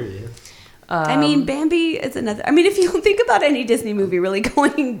 Yeah. Sure, yeah. I mean, Bambi is another. I mean, if you think about any Disney movie really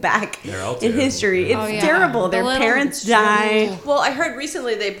going back They're all in terrible. history, it's Oh, yeah. terrible. The Their little- parents die. Well, I heard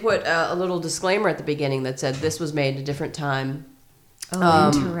recently they put a little disclaimer at the beginning that said this was made at a different time.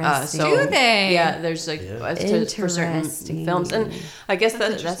 Oh, interesting. Do they? Yeah, there's like for certain Interesting. films, and I guess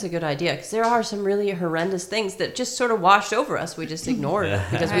that's a good idea because there are some really horrendous things that just sort of washed over us. We just ignored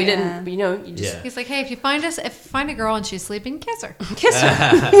because we didn't, you just He's like, hey, if you find a girl and she's sleeping, kiss her. kiss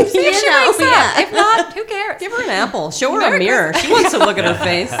her, See if she wakes up. If not, who cares? give her an apple, show her a mirror. She wants to look at her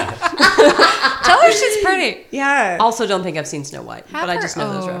face. Tell her she's pretty. Yeah. Also, don't think I've seen Snow White, Have but I her- just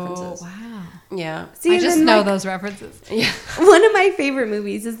know those oh, references. Wow. Yeah, See, I just then, know like, those references. yeah. one of my favorite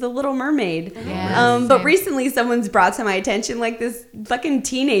movies is The Little Mermaid. Yes. But Same. recently someone's brought to my attention like this fucking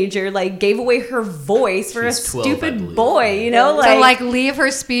teenager like gave away her voice for She's a 12, I stupid believe. boy, you know? To like leave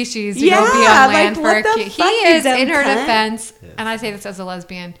her species to go be on Yeah, land like, for a what the kid. He fuck, you is, dumb in her cunt? defense, and I say this as a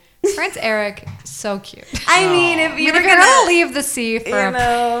lesbian, Prince Eric, so cute. I mean, if I mean, you're if you're gonna leave the sea for you a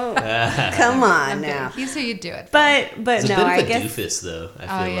know, come on okay, now. he's who you do it. But He's no, a bit I of a guess. doofus, though. I feel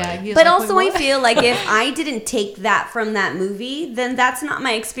Oh yeah, like. he's But like, also, wait, I what? feel like if I didn't take that from that movie, then that's not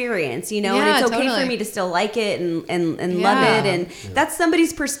my experience, you know. Yeah, and it's okay totally. for me to still like it and Yeah. love it, and that's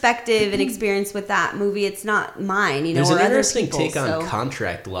somebody's perspective and experience with that movie. It's not mine, you know. There's or an other interesting people's, take on so.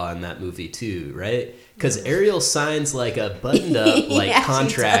 contract law in that movie too, right? Because Ariel signs like a buttoned-up like Yeah, she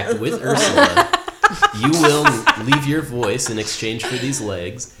contract does. with Ursula. You will leave your voice in exchange for these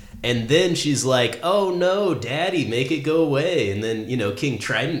legs. And then she's like, "Oh no, Daddy, make it go away." And then King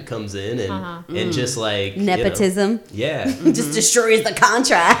Trident comes in and just like Nepotism yeah, just destroys the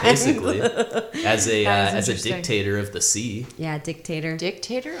contract. basically as a That is as a interesting. dictator of the sea. Yeah, dictator.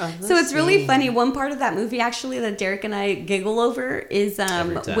 Dictator. Oh, So it's really let's see. funny. One part of that movie, actually, that Derek and I giggle over is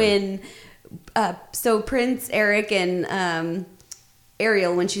Every time. when, so Prince Eric and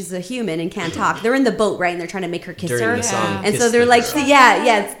Ariel, when she's a human and can't talk, they're in the boat, right? And they're trying to make her kiss During her. the song, And Kiss so they're the like, Girl.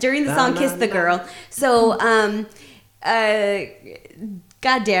 it's during the song Na, "Kiss na, the na. Girl." So,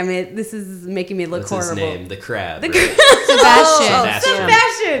 God damn it, this is making me look What's horrible. his name? The crab. The right?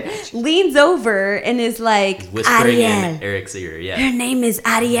 Sebastian. Sebastian leans over and is like, Whispering Ariel. in Eric's ear. Yeah. Her name is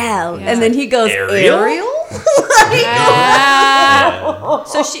Ariel. Yeah. And then he goes, Ariel? Ariel? Ah.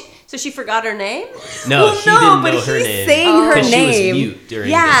 So she forgot her name. No, Well, he no, didn't but know her he's name. saying her 'cause name. She was mute during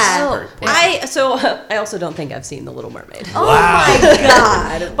Yeah. this part. I also don't think I've seen The Little Mermaid. Oh my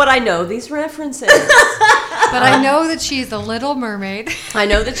God. But I know these references. But I know that she's the Little Mermaid. I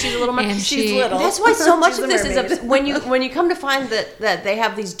know that she's a little mermaid. And She's she- little. That's why so much She's of a this is mermaid. when you come to find that they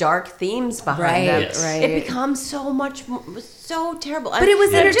have these dark themes behind them. Yes. right. It becomes so terrible. But it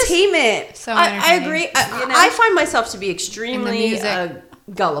was Yeah. entertainment. So I entertaining. agree. You know? I find myself to be extremely music.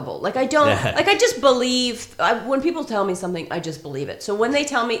 gullible. Like I don't. Like I just believe. When people tell me something, I just believe it. So when they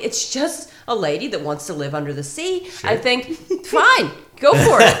tell me it's just a lady that wants to live under the sea, I think, fine, go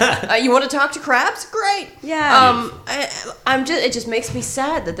for it. You want to talk to crabs? Great. Yeah. I'm just. It just makes me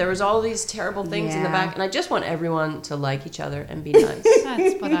sad that there was all these terrible things in the Yeah. back, and I just want everyone to like each other and be nice.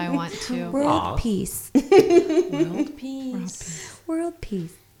 That's what I want to. World Aw. peace. World peace. World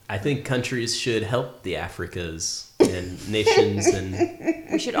peace. I think countries should help the Africas and nations and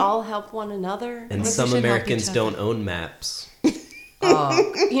We should all help one another. and we some should help Americans each other. don't own maps.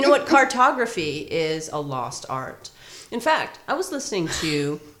 You know what? Cartography is a lost art. In fact, I was listening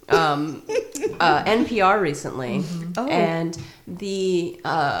to NPR recently, Oh. and the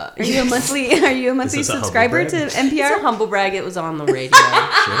Are you a monthly this a humble subscriber to brag? it's a NPR? humble brag. It was on the radio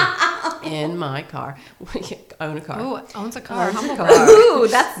in my car. I own a car. Oh, owns a car. Owns a Humble car. brag. Ooh,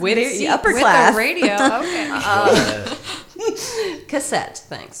 that's With very seat- upper With class. the radio. Okay. Cassette,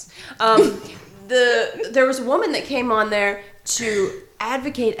 thanks. There was a woman that came on there to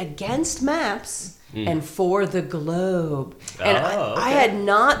advocate against maps and for the globe, and Oh, I okay. had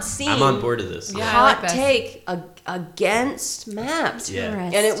not seen. I'm on board of this. Yeah. I hot like this. take against maps. Yeah.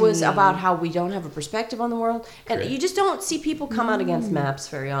 And it was Interesting. about how we don't have a perspective on the world, and Correct. you just don't see people come out against maps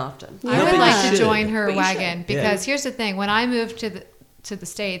very often. I No, would but like you to should. join her But you wagon should. because here's the thing: when I moved to the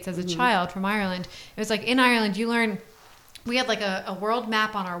States as a child from Ireland, it was like in Ireland you learn. We had like a world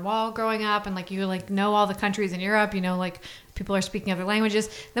map on our wall growing up, and like you like know all the countries in Europe. You know, like people are speaking other languages.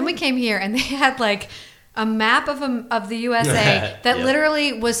 Then we came here, and they had like a map of the USA that Yeah.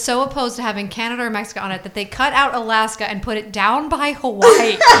 literally was so opposed to having Canada or Mexico on it that they cut out Alaska and put it down by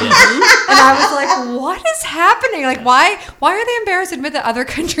Hawaii. And I was like, what is happening? Like, why are they embarrassed to admit that other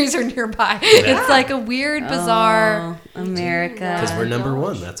countries are nearby? It's like a weird, bizarre Oh, America. Because we're number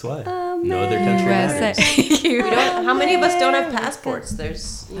one. That's why. No other country USA. matters. We don't, how many of us don't have passports?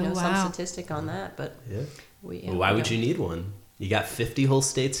 There's Oh, some wow. statistic on that, but Yeah. we. Well, why would you need one? You got 50 whole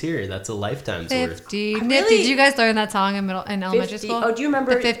states here. That's a lifetime's worth. 50 I nifty. really- Did you guys learn that song in elementary 50 school? Oh, do you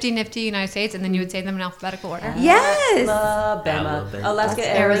remember- the 50 nifty United States? And then you would say them in alphabetical order. Yes. Alabama, Alaska,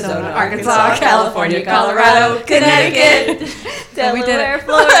 Arizona, Arizona, Arkansas, Arkansas, California, Colorado, Connecticut, And we did Delaware, it.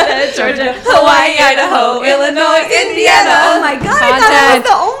 Florida, Georgia, Hawaii, Idaho, Illinois, Indiana. Oh my god! I thought I was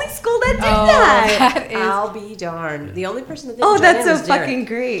the only school that did that. that is. I'll be darned. The only person that did Oh, join that's in so was Derek. fucking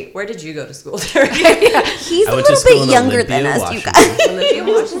great. Where did you go to school, Derek? He's I a went to little school in bit younger than Olympia, us, you Washington. guys. Olympia,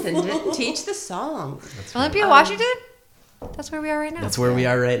 Washington. Teach the song. Olympia, Washington? That's where we are right now. That's where we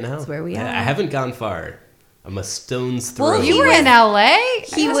are right now. That's where we I are. haven't gone far. I'm a stone's throw. Well, You were in LA?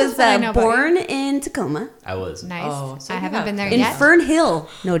 He was born in Tacoma, I was. Nice. Oh, so I you haven't have- been there in yet. Fern Hill,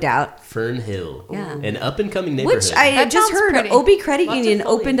 no doubt. Fern Hill. Yeah. An up and coming neighborhood. Which I That just sounds heard pretty. OB Credit Lots of Union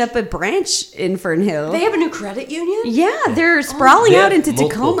foliage. opened up a branch in Fern Hill. They have a new credit union? Yeah, they're sprawling They out have into multiple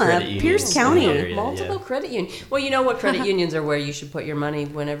Tacoma, credit unions Pierce in County. the area. Multiple credit union. Well, you know what credit unions are where you should put your money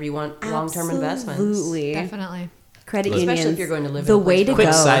whenever you want long-term investments. Absolutely. Definitely. Credit Especially unions. if you're going to live in the a way place to Quick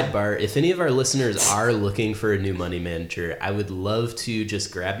go. sidebar: if any of our listeners are looking for a new money manager, I would love to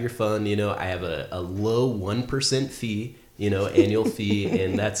just grab your phone. You know, I have a low 1% fee, annual fee,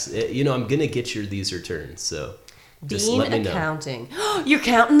 and that's I'm gonna get these returns. So just Bean let me know. accounting. You're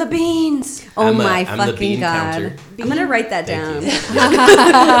counting the beans. Oh I'm my the fucking bean god! counter. I'm gonna write that Thank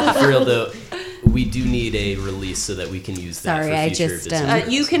down. you. For real though, we do need a release so that we can use that. Sorry, for I future just, business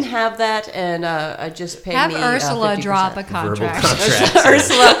You can have that, and just pay Have me Ursula 50%. drop a verbal contract. contracts.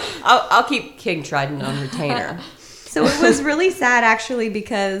 Ursula, I'll keep King Trident on retainer. So it was really sad actually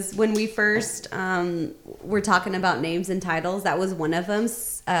because when we first were talking about names and titles, that was one of them,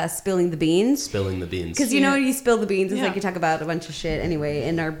 spilling the beans. Spilling the beans. Because you spill the beans, it's Yeah. like you talk about a bunch of shit anyway,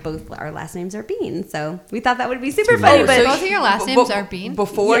 and our last names are Bean, so we thought that would be super Too funny. much. But Both of your last names are Bean?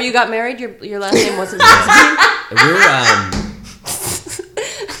 Before Yeah. you got married, your last name wasn't Bean.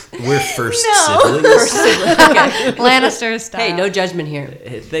 We're first No. siblings. Lannister style. Hey, no judgment here.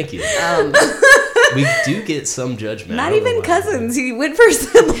 Hey, thank you. We do get some judgment. I not don't know even why. cousins. He went for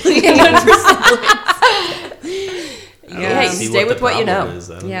siblings. Hey, See stay the with what you problem know. is,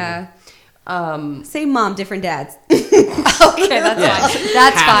 I don't know. Yeah. Same mom, different dads. Okay, that's fine.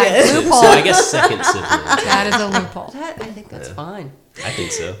 That's fine. Loophole. So I guess second sibling. That is a loophole. I think that's fine. I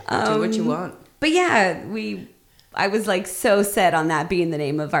think so. Do what you want. But yeah, I was like so set on that being the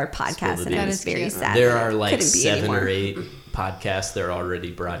name of our podcast, the and I Beans. was That very is sad. There that are it like couldn't be 7 anymore. or 8 podcasts they're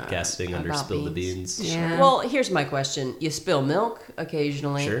already broadcasting under About Spill the beans. Beans. Yeah. Well, here's my question. You spill milk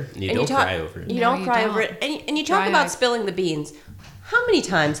occasionally. Sure. You and don't talk- cry over it. You No, don't you cry don't. over it. And you talk Dry about eye. spilling the beans. How many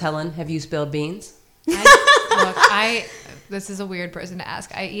times, Helen, have you spilled beans? This is a weird person to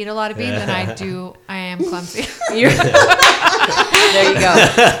ask. I eat a lot of beans and I am clumsy. There you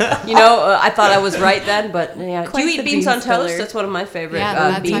go. I thought I was right then, but yeah. Quite Do you eat the beans bean on spiller. toast? That's one of my favorite. Yeah,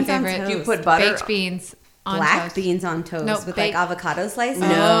 that's my beans. favorite. Do you put butter? Baked beans on Black toast. beans on toast Nope, with baked- like avocado slices.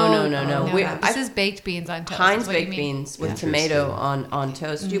 No. No, We- this is baked beans on toast. Heinz is what you baked mean. beans with Yeah. tomato on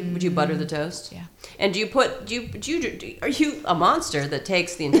toast. Would you butter the toast? Yeah. And are you a monster that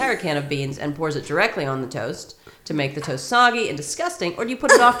takes the entire can of beans and pours it directly on the toast to make the toast soggy and disgusting, or do you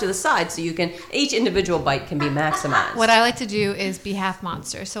put it off to the side so each individual bite can be maximized? What I like to do is be half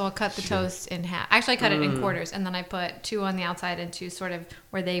monster. So I'll cut the toast in half. Actually, I cut it in quarters, and then I put 2 on the outside and 2 sort of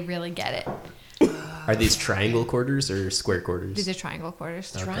where they really get it. Are these triangle quarters or square quarters? These are triangle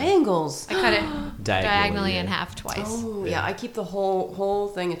quarters. Triangles. I cut it diagonally in yeah. half twice. Oh yeah, I keep the whole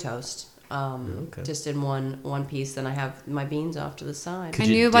thing of toast. Okay. Just in one piece. Then I have my beans off to the side. Could I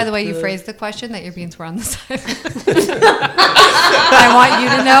you knew by dip the way you the- phrased the question that your beans were on the side. I want you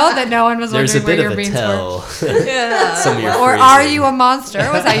to know that no one was There's a wondering where bit your of a beans tell. Yeah. Some of your were. Or phrasing. are you a monster?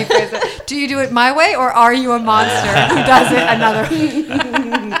 Was how you phrase it. Do you do it my way, or are you a monster who does it another?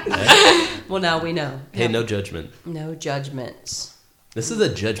 Well, now we know. Hey, no judgment. No judgments. This is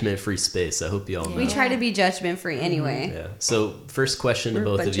a judgment-free space. I hope you all know. We try to be judgment free anyway. Yeah. So, first question to We're a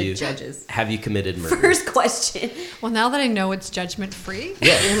both bunch of of you: judges. Have you committed murder? First question. Well, now that I know it's judgment free,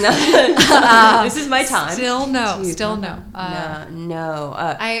 This is my time. still no, still no. No.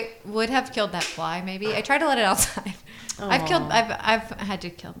 I would have killed that fly. Maybe I tried to let it outside. I've had to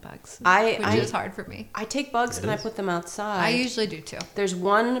kill bugs, which is hard for me. I take bugs and I put them outside. I usually do too. There's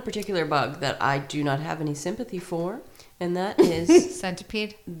one particular bug that I do not have any sympathy for, and that is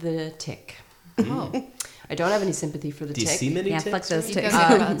Centipede. the tick. Oh, I don't have any sympathy for the Do you tick. see many Yeah, ticks? fuck those you ticks. feel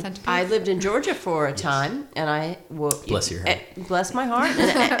good about centipede. I lived in Georgia for a time, and Bless your heart. Bless my heart.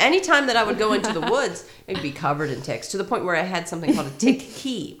 And any time that I would go into the woods, it'd be covered in ticks to the point where I had something called a tick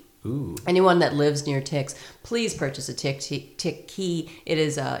key. Ooh. Anyone that lives near ticks, please purchase a tick key. It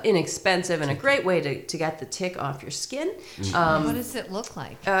is inexpensive and a great way to get the tick off your skin. What does it look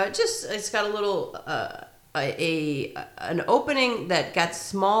like? It's got a little an opening that gets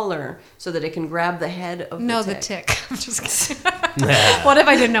smaller so that it can grab the head of The the tick. tick. I'm just kidding. What if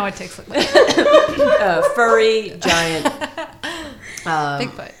I didn't know what ticks look like? Furry, giant.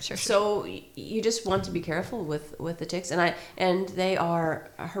 Bigfoot, sure. So you just want to be careful with the ticks, and they are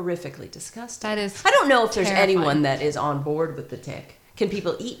horrifically disgusting. That is I don't know if there's terrifying. anyone that is on board with the tick. Can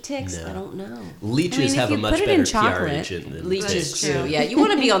people eat ticks? No. I don't know. Leeches if have a you much put it better in PR chocolate- agent than Leeches ticks. too. Yeah, you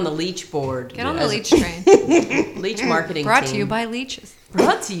want to be on the leech board. Get on the as leech train. leech marketing. Brought team. to you by leeches.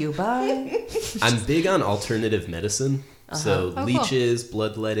 Brought to you by. I'm big on alternative medicine. So Oh, cool. leeches,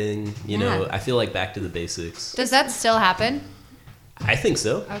 bloodletting, you know, Yeah. I feel like back to the basics. Does that still happen? I think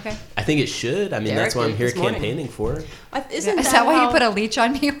so. Okay. I think it should. I mean, Derek that's what I'm did here this morning. campaigning for. Isn't Is that why how- you put a leech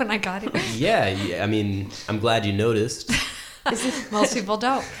on me when I got here? Yeah, I mean, I'm glad you noticed. Most people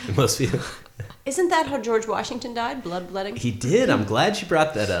don't. Most people. Isn't that how George Washington died? Bloodletting. He did. I'm glad you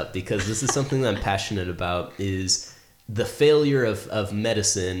brought that up because this is something that I'm passionate about is the failure of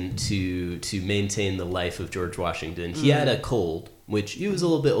medicine to maintain the life of George Washington. He had a cold, which he was a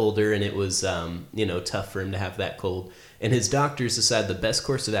little bit older, and it was tough for him to have that cold. And his doctors decided the best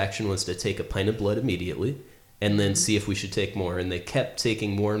course of action was to take a pint of blood immediately and then see if we should take more. And they kept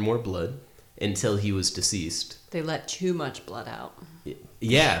taking more and more blood until he was deceased. They let too much blood out.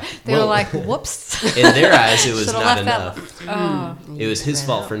 Yeah. They were like, whoops. in their eyes, it was Should've not left that enough. Oh, It was his Ran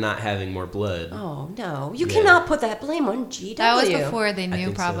fault out. for not having more blood. Oh no! You Yeah. cannot put that blame on GW. that was before they knew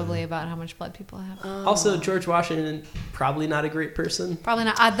think so. probably about how much blood people have. Also, George Washington, probably not a great person. Probably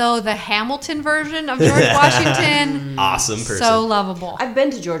not. Though the Hamilton version of George Washington, Awesome person. so lovable. I've been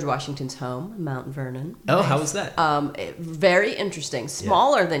to George Washington's home, Mount Vernon. Oh, how was that? Very interesting.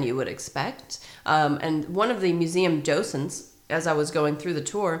 Smaller than you would expect. And one of the museum docents, as I was going through the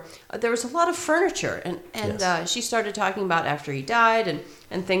tour, there was a lot of furniture. And Yes. she started talking about after he died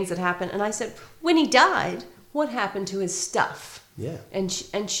and things that happened. And I said, when he died, what happened to his stuff? Yeah. And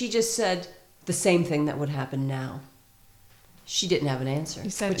she just said the same thing that would happen now. She didn't have an answer. You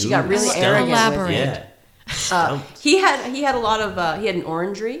said- but she got Ooh, really stumped. arrogant with Elaborate. it. Yeah. Stumped. He had a lot of he had an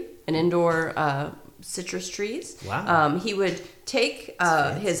orangery, an indoor citrus trees. Wow. He would take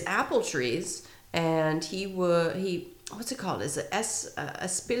his apple trees and he what's it called? Is it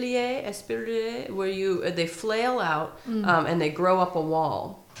espalier where they flail out and they grow up a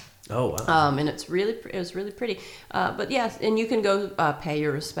wall. Oh, wow. And it was really pretty. But yeah, and you can go pay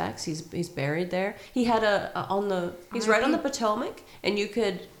your respects. He's buried there. He had he's right on the Potomac, and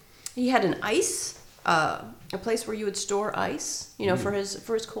he had an ice, a place where you would store ice, for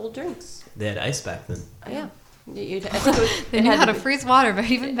his cold drinks. They had ice back then. Yeah. I think it was, They it knew had how to be- freeze water, but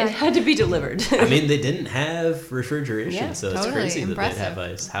even It back had to be delivered. I mean, they didn't have refrigeration, Yeah, so it's totally crazy that impressive. they'd have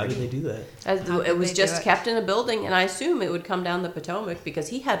ice. How did they do that? How It did was they do just it? kept in a building, and I assume it would come down the Potomac because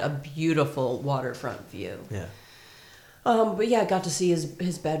he had a beautiful waterfront view. Yeah. But yeah, I got to see his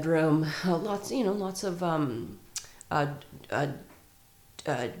bedroom. Lots of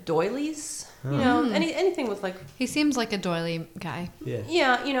doilies. Anything with like. he seems like a doily guy. Yeah.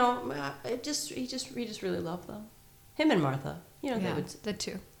 Yeah, he just really loved them. Him and Martha. They Yeah, would. the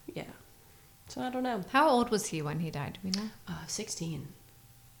two. Yeah. So I don't know. How old was he when he died? Do we know? 16.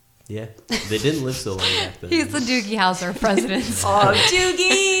 Yeah. They didn't live so long back then. He's the Doogie Howser of presidents. Oh,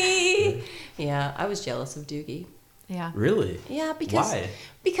 Doogie! Yeah, I was jealous of Doogie. Yeah. Really? Yeah, because Why?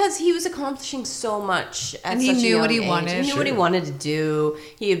 because he was accomplishing so much at And he such a knew what young he age. wanted. He knew what he Sure. wanted to do.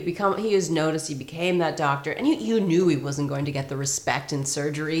 He was noticed. He became that doctor, and you knew he wasn't going to get the respect and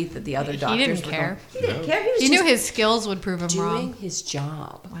surgery that the other He doctors. didn't were care. Going. He didn't care. He was He just knew his skills would prove him doing wrong. his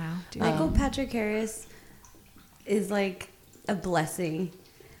job. Wow. Dude. Michael Patrick Harris is like a blessing.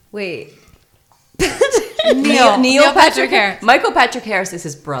 Wait. Neil Patrick Harris. Michael Patrick Harris is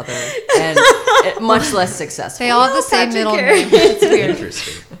his brother, and much less successful. They all have the same Patrick middle Harris. name. It's weird.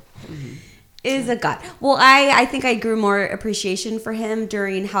 Interesting. Is a god. Well, I think I grew more appreciation for him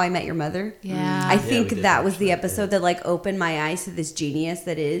during How I Met Your Mother. Yeah. I we think did that watch was the that, episode yeah. that like opened my eyes to this genius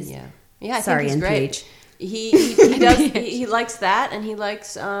that is. Yeah. Yeah, I Sorry, think he's NPH. great. He does he likes that, and he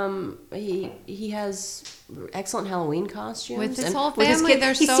likes he has excellent Halloween costumes With his and whole with his family, kid-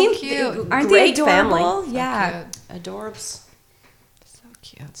 they're he so seemed- cute. Aren't great they family, adorable? Yeah. Cute. adorbs, So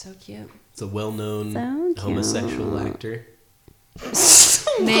cute. so cute. It's a well-known So cute. homosexual actor.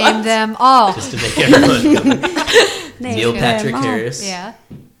 Name them all. Just to make everyone come. Neil Name Patrick them all. Harris. Yeah.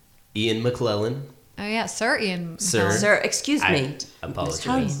 Ian McClellan. Oh yeah, Sir Ian. Sir. McKellen. Sir, excuse me. I How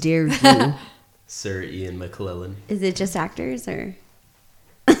apologize. dare you? Sir Ian McClellan. Is it just actors or?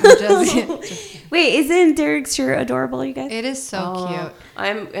 just Wait, isn't Derek's shirt adorable, you guys? it is so cute.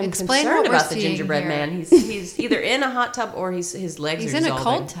 I'm Explain concerned what we're about the seeing gingerbread here. man. He's either in a hot tub or his legs He's are in a dissolving.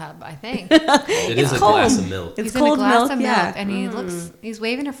 cold tub, I think. It is a cold. glass of milk. It's He's cold in a glass milk, of milk, yeah. and he's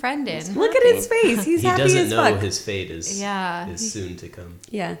waving a friend in. Look at his face. He's He happy doesn't as know fuck. his fate is Yeah. soon to come.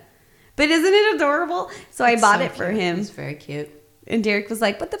 Yeah. But isn't it adorable? So I bought so it for him. It's very cute. And Derek was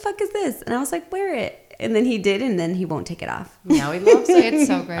like, what the fuck is this? And I was like, wear it. And then he did, and then he won't take it off. Now he loves it. It's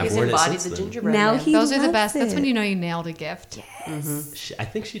so I've great. He's worn it embodied since the then. gingerbread Now man. he Those are the loves best. That's when it. you know you nailed a gift. I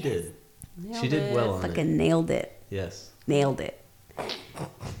think she did. Nailed She did it. well on it. Fucking nailed it. Yes. Nailed it.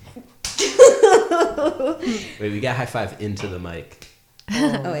 Wait, we got high five into the mic.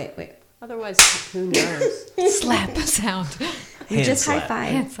 Oh, wait. Otherwise, who knows? Slap sound. We Hand just slap. high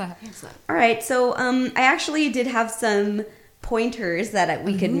five. Hand slap. All right, so I actually did have some pointers that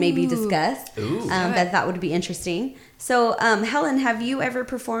we could maybe discuss Ooh. that I thought would be interesting. So, Helen, have you ever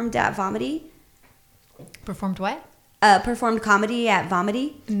performed at Vomity? Performed what? Performed comedy at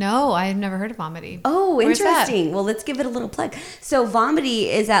Vomity? No, I've never heard of Vomity. Oh, Where's that? interesting. Well, let's give it a little plug. So, Vomity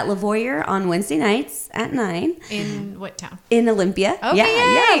is at Lavoyer on Wednesday nights at 9 In what town? in Olympia. Okay,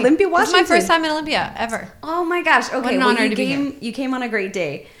 yeah, yay. Olympia, This is Washington. my first time in Olympia ever. Oh my gosh. Okay, an well, honor you to be here. came on a great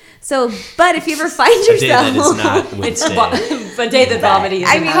day. So, but if you ever find A day that yourself is not It's Wednesday. a day that vomiting is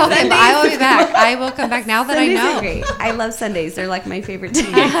I mean, happening. Okay, but I will be back. I will come back now that Sundays I are know. great. I love Sundays. They're like my favorite day.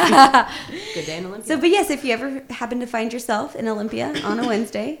 Good day in Olympia. So, but yes, if you ever happen to find yourself in Olympia on a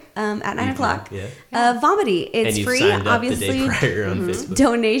Wednesday at 9 o'clock, Yeah. Vomity. It's And you've free, signed up obviously. the day prior on Facebook.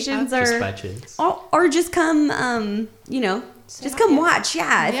 Donations Just are, by chance. or just come, just come watch.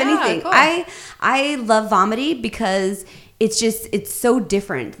 Yeah, if Yeah, anything, cool. I love Vomity because it's so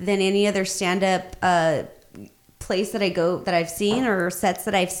different than any other stand up place that I've seen or sets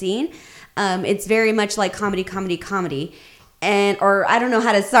that I've seen. It's very much like comedy. And or I don't know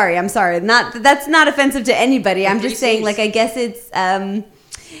how to. Sorry, I'm sorry. That's not offensive to anybody. I'm just saying, like, I guess it's.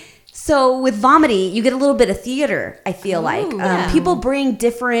 So with Vomity, you get a little bit of theater. I feel like people bring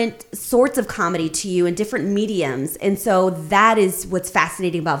different sorts of comedy to you in different mediums, and so that is what's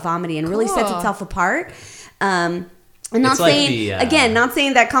fascinating about Vomity and really sets Cool. itself apart. And not It's like saying the, again, not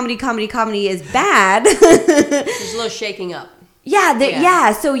saying that comedy is bad. There's a little shaking up.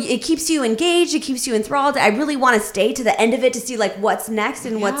 Yeah. So it keeps you engaged. It keeps you enthralled. I really want to stay to the end of it to see like what's next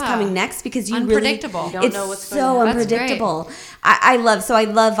and what's Yeah. coming next because you Unpredictable. really You don't it's know what's going so to happen. That's unpredictable. I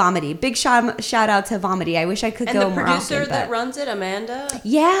love Vomity. Big shout out to Vomity. I wish I could And go the more producer often. that But runs it, Amanda.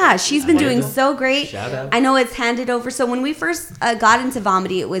 yeah, she's been doing Amanda. so great. Shout out. I know it's handed over. So when we first got into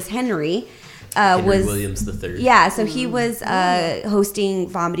Vomity, it was Henry. Henry Williams III. Yeah, so he was hosting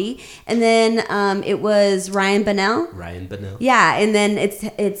Vomity, and then it was Ryan Bonnell. Ryan Bonnell. Yeah, and then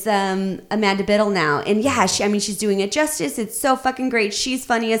it's Amanda Biddle now, and yeah, she's doing it justice. It's so fucking great. She's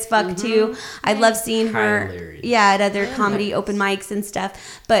funny as fuck too. I love seeing her. Hilarious. Yeah, at other comedy open mics and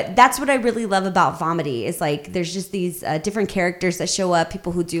stuff. But that's what I really love about Vomity is like there's just these different characters that show up.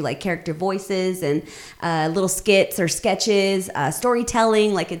 People who do like character voices and little skits or sketches,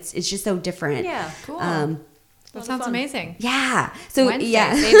 storytelling. Like it's just so different. Yeah, Cool. Um, that sounds amazing. yeah. So Wednesday,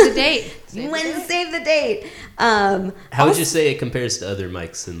 yeah. save the date. Save the date. How would you say it compares to other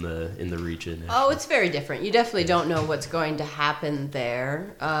mics in the region? Oh, it's very different. You definitely don't know what's going to happen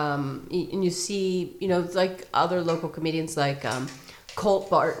there. And you see, like other local comedians like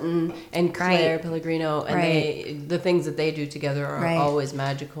Colt Barton and Claire Right. Pellegrino, and Right. the things that they do together are Right. always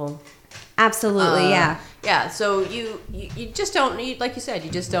magical. Absolutely, yeah. Yeah, so you just don't, like you said,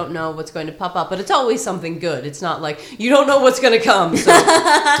 you just don't know what's going to pop up, but it's always something good. It's not like you don't know what's going to come, so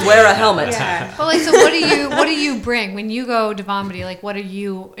wear a helmet. Well, like, so what do you bring when you go to Vomity? Like, what do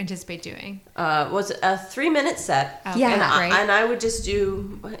you anticipate doing? Was a 3-minute set. Okay, Yeah. great. And I would just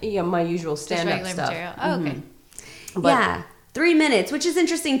do my usual Just stand-up regular stuff. material. Oh, okay. But Yeah. 3 minutes, which is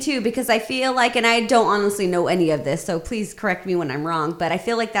interesting too, because I feel like, and I don't honestly know any of this, so please correct me when I'm wrong, but I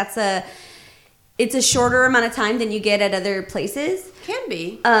feel like it's a shorter amount of time than you get at other places. can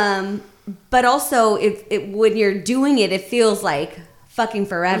be. But also, when you're doing it, it feels like fucking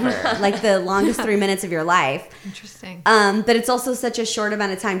forever, like the longest 3 minutes of your life. Interesting. But it's also such a short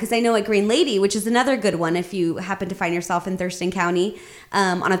amount of time because I know at Green Lady, which is another good one if you happen to find yourself in Thurston County,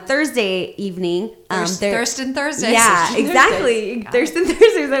 on a Thursday evening. Thurston Thursdays. Yeah, Thursday exactly. Thurston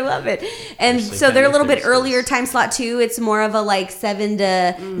Thursdays, I love it. And Thurston so they're a County little bit Thursdays. earlier time slot too. It's more of a like 7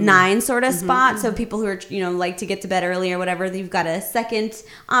 to 9 sort of spot. So people who are like to get to bed early or whatever, you've got a second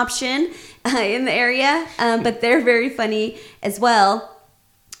option in the area. But they're very funny as well.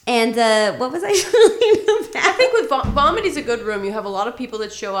 And what was I telling about? I think with Vomity's a good room. You have a lot of people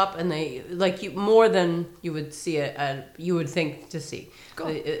that show up, and they like you more than you would see you would think to see. Cool.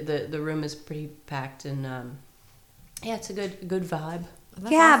 The room is pretty packed, and yeah, it's a good vibe.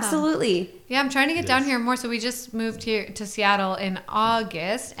 That's Yeah, awesome. absolutely. Yeah, I'm trying to get It down is. here more. So we just moved here to Seattle in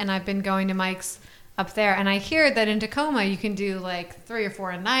August, and I've been going to Mike's up there. And I hear that in Tacoma you can do like 3 or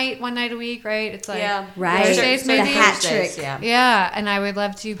 4 a night, 1 night a week, right? It's like Yeah, Right. Thursdays, The maybe. hat Thursdays, trick. Yeah. Yeah, and I would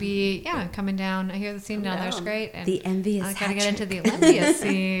love to be coming down. I hear the scene down there is down. great. And The envious I gotta hat get into trick. the Olympia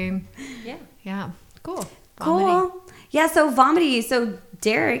scene. Yeah. Yeah, cool. Cool. Vomity. Yeah, so Vomity. So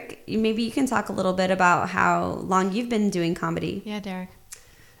Derek, maybe you can talk a little bit about how long you've been doing comedy. Yeah, Derek.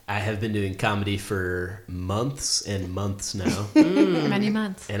 I have been doing comedy for months and months now, Many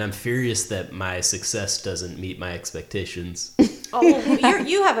months. and I'm furious that my success doesn't meet my expectations. Oh, well,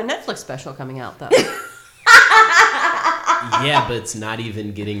 you have a Netflix special coming out though. Yeah, but it's not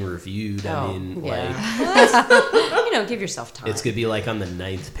even getting reviewed. I Oh, mean, yeah. Give yourself time. it's gonna be like on the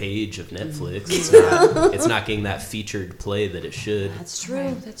 9th page of Netflix. Mm. It's not getting that featured play that it should. That's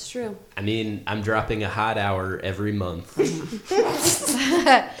true. That's true. I mean, I'm dropping a hot hour every month.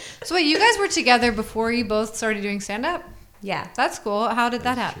 So wait, you guys were together before you both started doing stand up? Yeah. That's cool. How did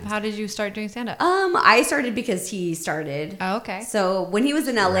that happen? How did you start doing stand up? I started because he started. Oh, okay. So when he was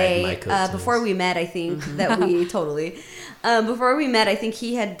in Riding my LA, coattails. before we met, I think that we before we met, I think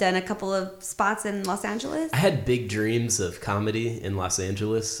he had done a couple of spots in Los Angeles. I had big dreams of comedy in Los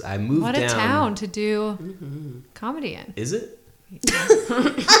Angeles. I moved What down. a town to do comedy in. Is it?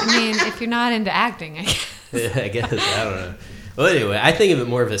 I mean, if you're not into acting, I guess. I guess. I don't know. Well, anyway, I think of it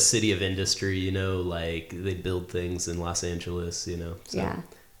more of a city of industry, like they build things in Los Angeles, So, Yeah.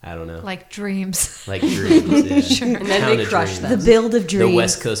 I don't know. Like dreams. Like dreams, yeah. Sure. And then Town they of crush dreams. them. The build of dreams. The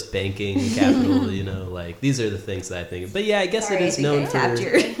West Coast banking capital, like these are the things that I think of. But yeah, I guess Sorry, it I is think I known tapped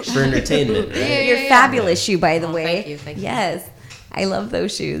your- for entertainment, right? Yeah, You're fabulous shoe, by the Oh, way. thank you. Yes. I love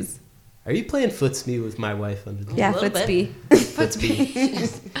those shoes. Are you playing footsme with my wife under the Yeah, little bit. Footsby.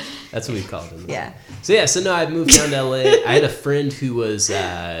 Footsme? That's what we called him. Yeah. So no, I moved down to LA. I had a friend who was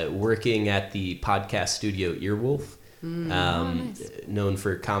working at the podcast studio Earwolf, known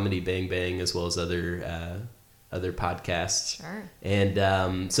for Comedy Bang Bang as well as other podcasts. Sure.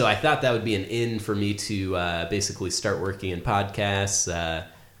 And so I thought that would be an in for me to basically start working in podcasts.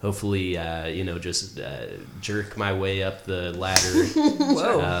 Hopefully, just jerk my way up the ladder.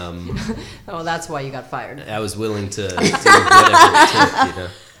 Whoa. Oh, that's why you got fired. I was willing to do whatever it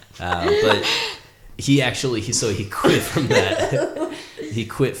took, but he quit from that. He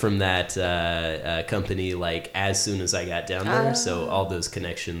quit from that company like as soon as I got down there. So all those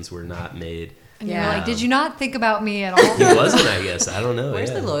connections were not made. And Yeah. you're like, did you not think about me at all? He wasn't, I guess. I don't know.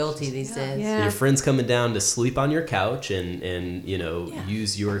 Where's yeah. the loyalty these days? Yeah. Your friend's coming down to sleep on your couch and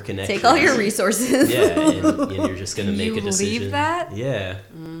use your connections. Take all your resources. Yeah, and you're just gonna make You a decision. leave that? Yeah,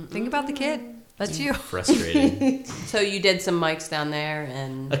 Think about the kid. That's you. frustrating. So you did some mics down there,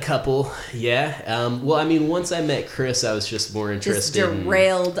 and A couple, yeah. Well, I mean, once I met Chris, I was just more Just interested in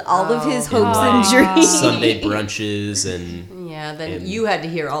derailed all of his Oh. hopes and dreams. Sunday brunches and yeah, then And- you had to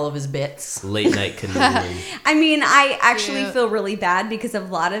hear all of his bits. late night canoeing. I mean, I actually Cute. feel really bad because a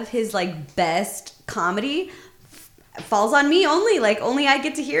lot of his like best comedy falls on me only. Like only I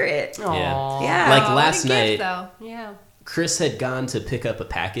get to hear it. Aww. Yeah. Like What a last gift, night, though. Yeah. Chris had gone to pick up a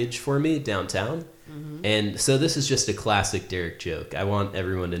package for me downtown. And so this is just a classic Derek joke. I want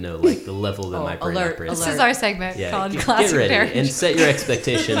everyone to know like the level that Oh, my brain alert, operates. This alert. is our segment Yeah, called get Classic ready Derek. and set your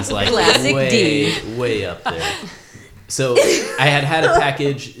expectations like Classic way up there. So I had a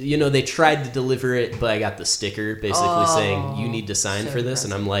package. They tried to deliver it, but I got the sticker basically saying you need to sign so for this,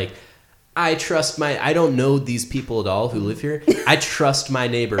 and I'm like, I don't know these people at all who live here. I trust my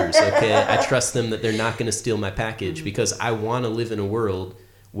neighbors. Okay, I trust them that they're not going to steal my package because I want to live in a world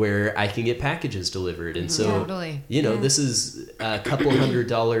where I can get packages delivered. And so, Totally. this is a couple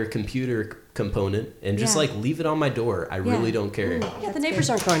 $100 computer component and just Yeah. like leave it on my door. I really don't care. Yeah, the neighbors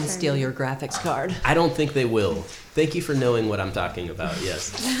aren't going to steal your graphics card. I don't think they will. Thank you for knowing what I'm talking about.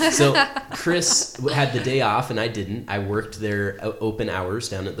 Yes. So Chris had the day off and I didn't. I worked their open hours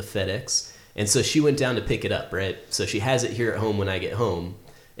down at the FedEx. And so she went down to pick it up, right? So she has it here at home when I get home.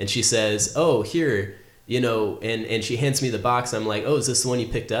 And she says, oh, here, and she hands me the box. I'm like, oh, is this the one you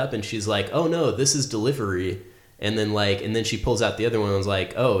picked up? And she's like, oh, no, this is delivery. And then she pulls out the other one and was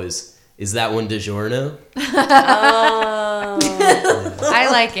like, oh, is that one DiGiorno? I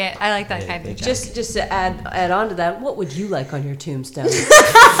like it. I like that kind of joke. Just to add on to that, what would you like on your tombstone?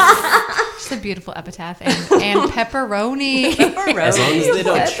 That's a beautiful epitaph. And pepperoni. As long as they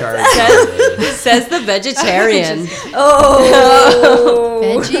don't charge. Says the vegetarian.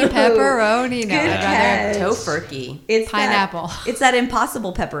 Veggie pepperoni. No, Good I'd rather catch. Tofurkey. It's pineapple. It's that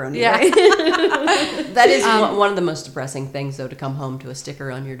impossible pepperoni, Yeah. right? That is one of the most depressing things, though, to come home to a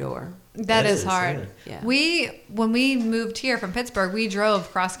sticker on your door. That is is, hard. yeah. When we moved here from Pittsburgh, we drove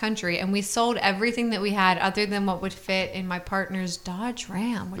cross country and we sold everything that we had other than what would fit in my partner's Dodge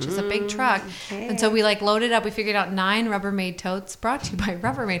Ram, which is a big truck. okay. And so we like loaded up. We figured out 9 Rubbermaid totes brought to you by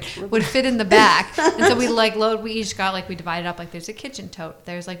Rubbermaid would fit in the back. And so we like we each got like we divided up like there's a kitchen tote.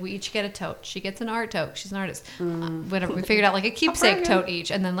 There's like we each get a tote. She gets an art tote. She's an artist. Whatever. We figured out like a keepsake tote each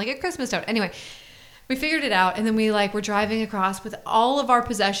and then like a Christmas tote. Anyway. We figured it out, and then we like were driving across with all of our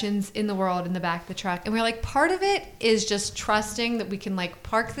possessions in the world in the back of the truck, and we're like, part of it is just trusting that we can like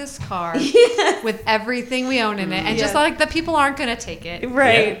park this car with everything we own in it, and just like that people aren't gonna take it,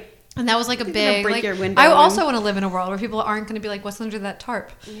 Right. and that was like a gonna big. break Like, your window I in. also want to live in a world where people aren't gonna be like, what's under that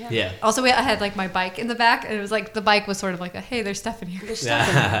tarp? Yeah. Also, I had like my bike in the back, and it was like the bike was sort of like a hey, there's stuff in here.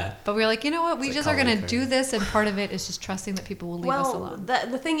 But we were like, you know what? We It's a just are gonna calling do card. this, and part of it is just trusting that people will leave us Well, alone.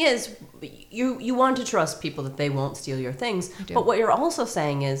 the thing is, you want to trust people that they won't steal your things. do. But what you're also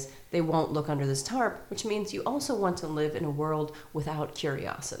saying is they won't look under this tarp, which means you also want to live in a world without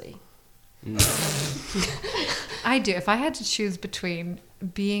curiosity. I do. If I had to choose between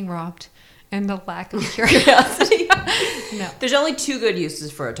being robbed and the lack of curiosity, no. There's only 2 good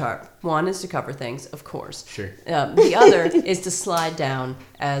uses for a tarp. One is to cover things, of course. Sure. The other is to slide down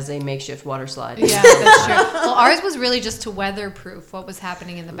as a makeshift water slide. Yeah, that's true. Well, our's was really just to weatherproof what was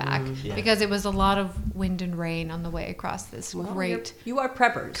happening in the back Yeah. because it was a lot of wind and rain on the way across this Well, great you are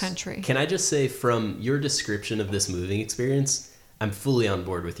preppers. country. Can I just say, from your description of this moving experience, I'm fully on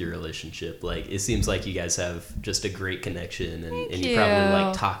board with your relationship. Like, it seems like you guys have just a great connection, and you probably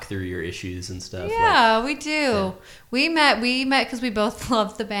like you. talk through your issues and stuff. Yeah, we do. We met because we both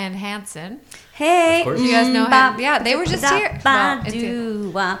loved the band Hanson. Hey, Of course. You guys know bop, him? Yeah, they were just here. Well, it's-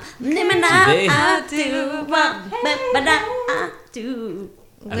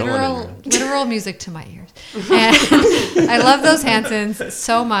 I don't wanna literal music to my ears. And I love those Hansons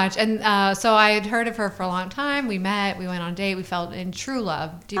so much. And so I had heard of her for a long time. We met, we went on a date, we felt in true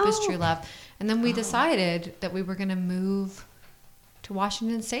love, deepest true love. And then we decided that we were going to move to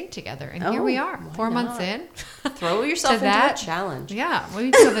Washington State together. And here we are, 4 months not? in. Throw yourself To into that- a challenge. Yeah,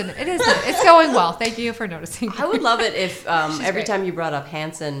 we do have it's going well. Thank you for noticing. I would love it if every great. time you brought up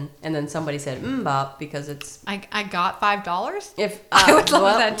Hanson and then somebody said bop because it's I got $5. if I would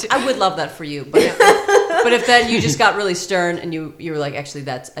love that too. I would love that for you, but but if then you just got really stern and you were like, actually,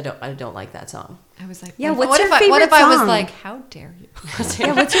 I don't like that song. I was like, Yeah, what what's if your I, what favorite if I was song? like, how dare you?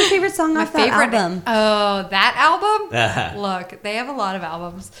 Yeah, what's your favorite song My off that favorite album? Oh, that album? Look, they have a lot of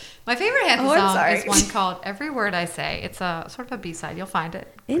albums. My favorite Hanson Oh, I'm song sorry. is one called "Every Word I Say." It's a sort of a B-side. You'll find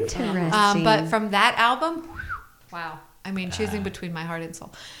it. Interesting. But from that album, wow. I mean, choosing between my heart and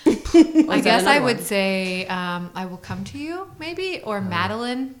soul. Oh, I is that guess I another would one? say "I Will Come to You," maybe, or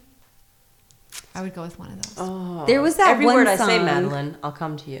Madeline. I would go with one of those. Oh, There was that every one word I say, song. Madeline, I'll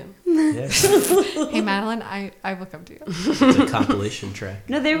come to you. Yeah. Hey, Madeline, I will come to you. It's a compilation track.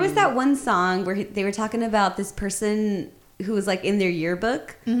 No, there was that one song where they were talking about this person who was like in their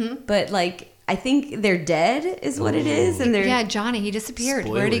yearbook, but like I think they're dead is what it is, and they're Yeah, Johnny, he disappeared.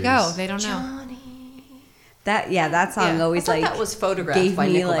 Where'd he go? Spoilers. They don't know. that song Yeah, always I thought like that was photographed gave by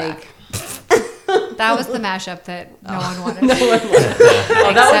me Nickelback. like That was the mashup that no one wanted. Oh, that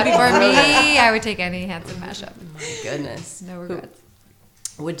would Except be for brilliant. me, I would take any Hanson mashup. My goodness. No regrets.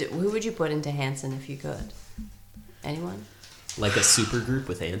 Who would you put into Hanson if you could? Anyone? Like a super group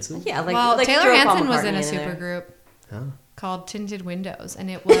with Hanson? Yeah, like Well, like Taylor throw Paul Hanson was in McCartney a there. super group Oh. called Tinted Windows, and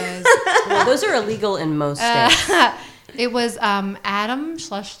it was Well, those are illegal in most states. it was Adam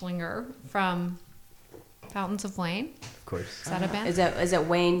Schlesinger from Fountains of Wayne. Of course. Is that a band? Is that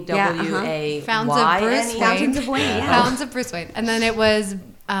Wayne Yeah, W-A-Y-N-E? Fountains of Bruce Wayne. Fountains of Wayne. Yeah. Fountains of Bruce Wayne, and then it was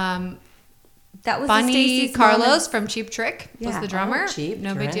that was the Bunny Stacey's mom Carlos from Cheap Trick was Yeah. the drummer. Oh, Cheap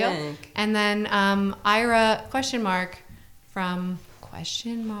no big deal. Trick. And then Ira question mark from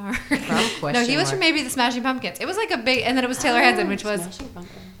question mark. From no, he question was from mark. maybe the Smashing Pumpkins. It was like a big, and then it was Taylor Hanson, which was Smashing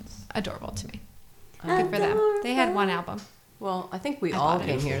Pumpkins. adorable to me. Good for them. They had one album. Well, I think we I all bought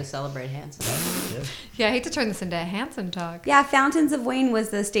it. came here to celebrate Hanson. Yeah. Yeah, I hate to turn this into a Hanson talk. Yeah, Fountains of Wayne was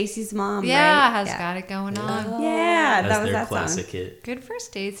the Stacey's mom. Yeah, right? has yeah. got it going on. Yeah, That's that was their that classic song. hit. Good for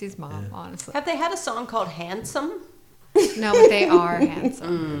Stacey's mom, honestly. Have they had a song called Handsome? No, but they are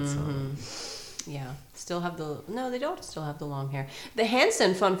handsome. Yeah. Still have the... No, they don't still have the long hair. The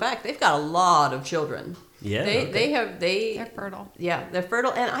Hanson, fun fact, they've got a lot of children. Yeah. They're fertile. they're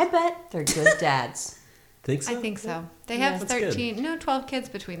fertile, and I bet they're good dads. Think so? I think so. They have That's good. 12 kids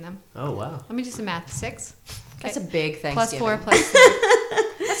between them. Oh wow. Let me do some math. 6. That's a big Plus Thanksgiving. 4 plus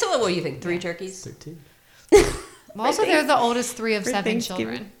 3. That's what do you think? 3 turkeys? 13. Also, they're the oldest 3 of For 7 Thanksgiving.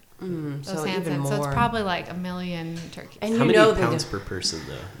 children. So Those even Hansons. more. So it's probably like 1 million turkeys. And How you many know they pounds do- per person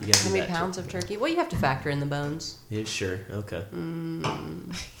though? You gotta How do many that pounds of turkey? Well, you have to factor in the bones. Yeah, sure. Okay.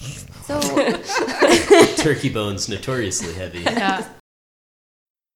 So Turkey bones notoriously heavy. Yeah.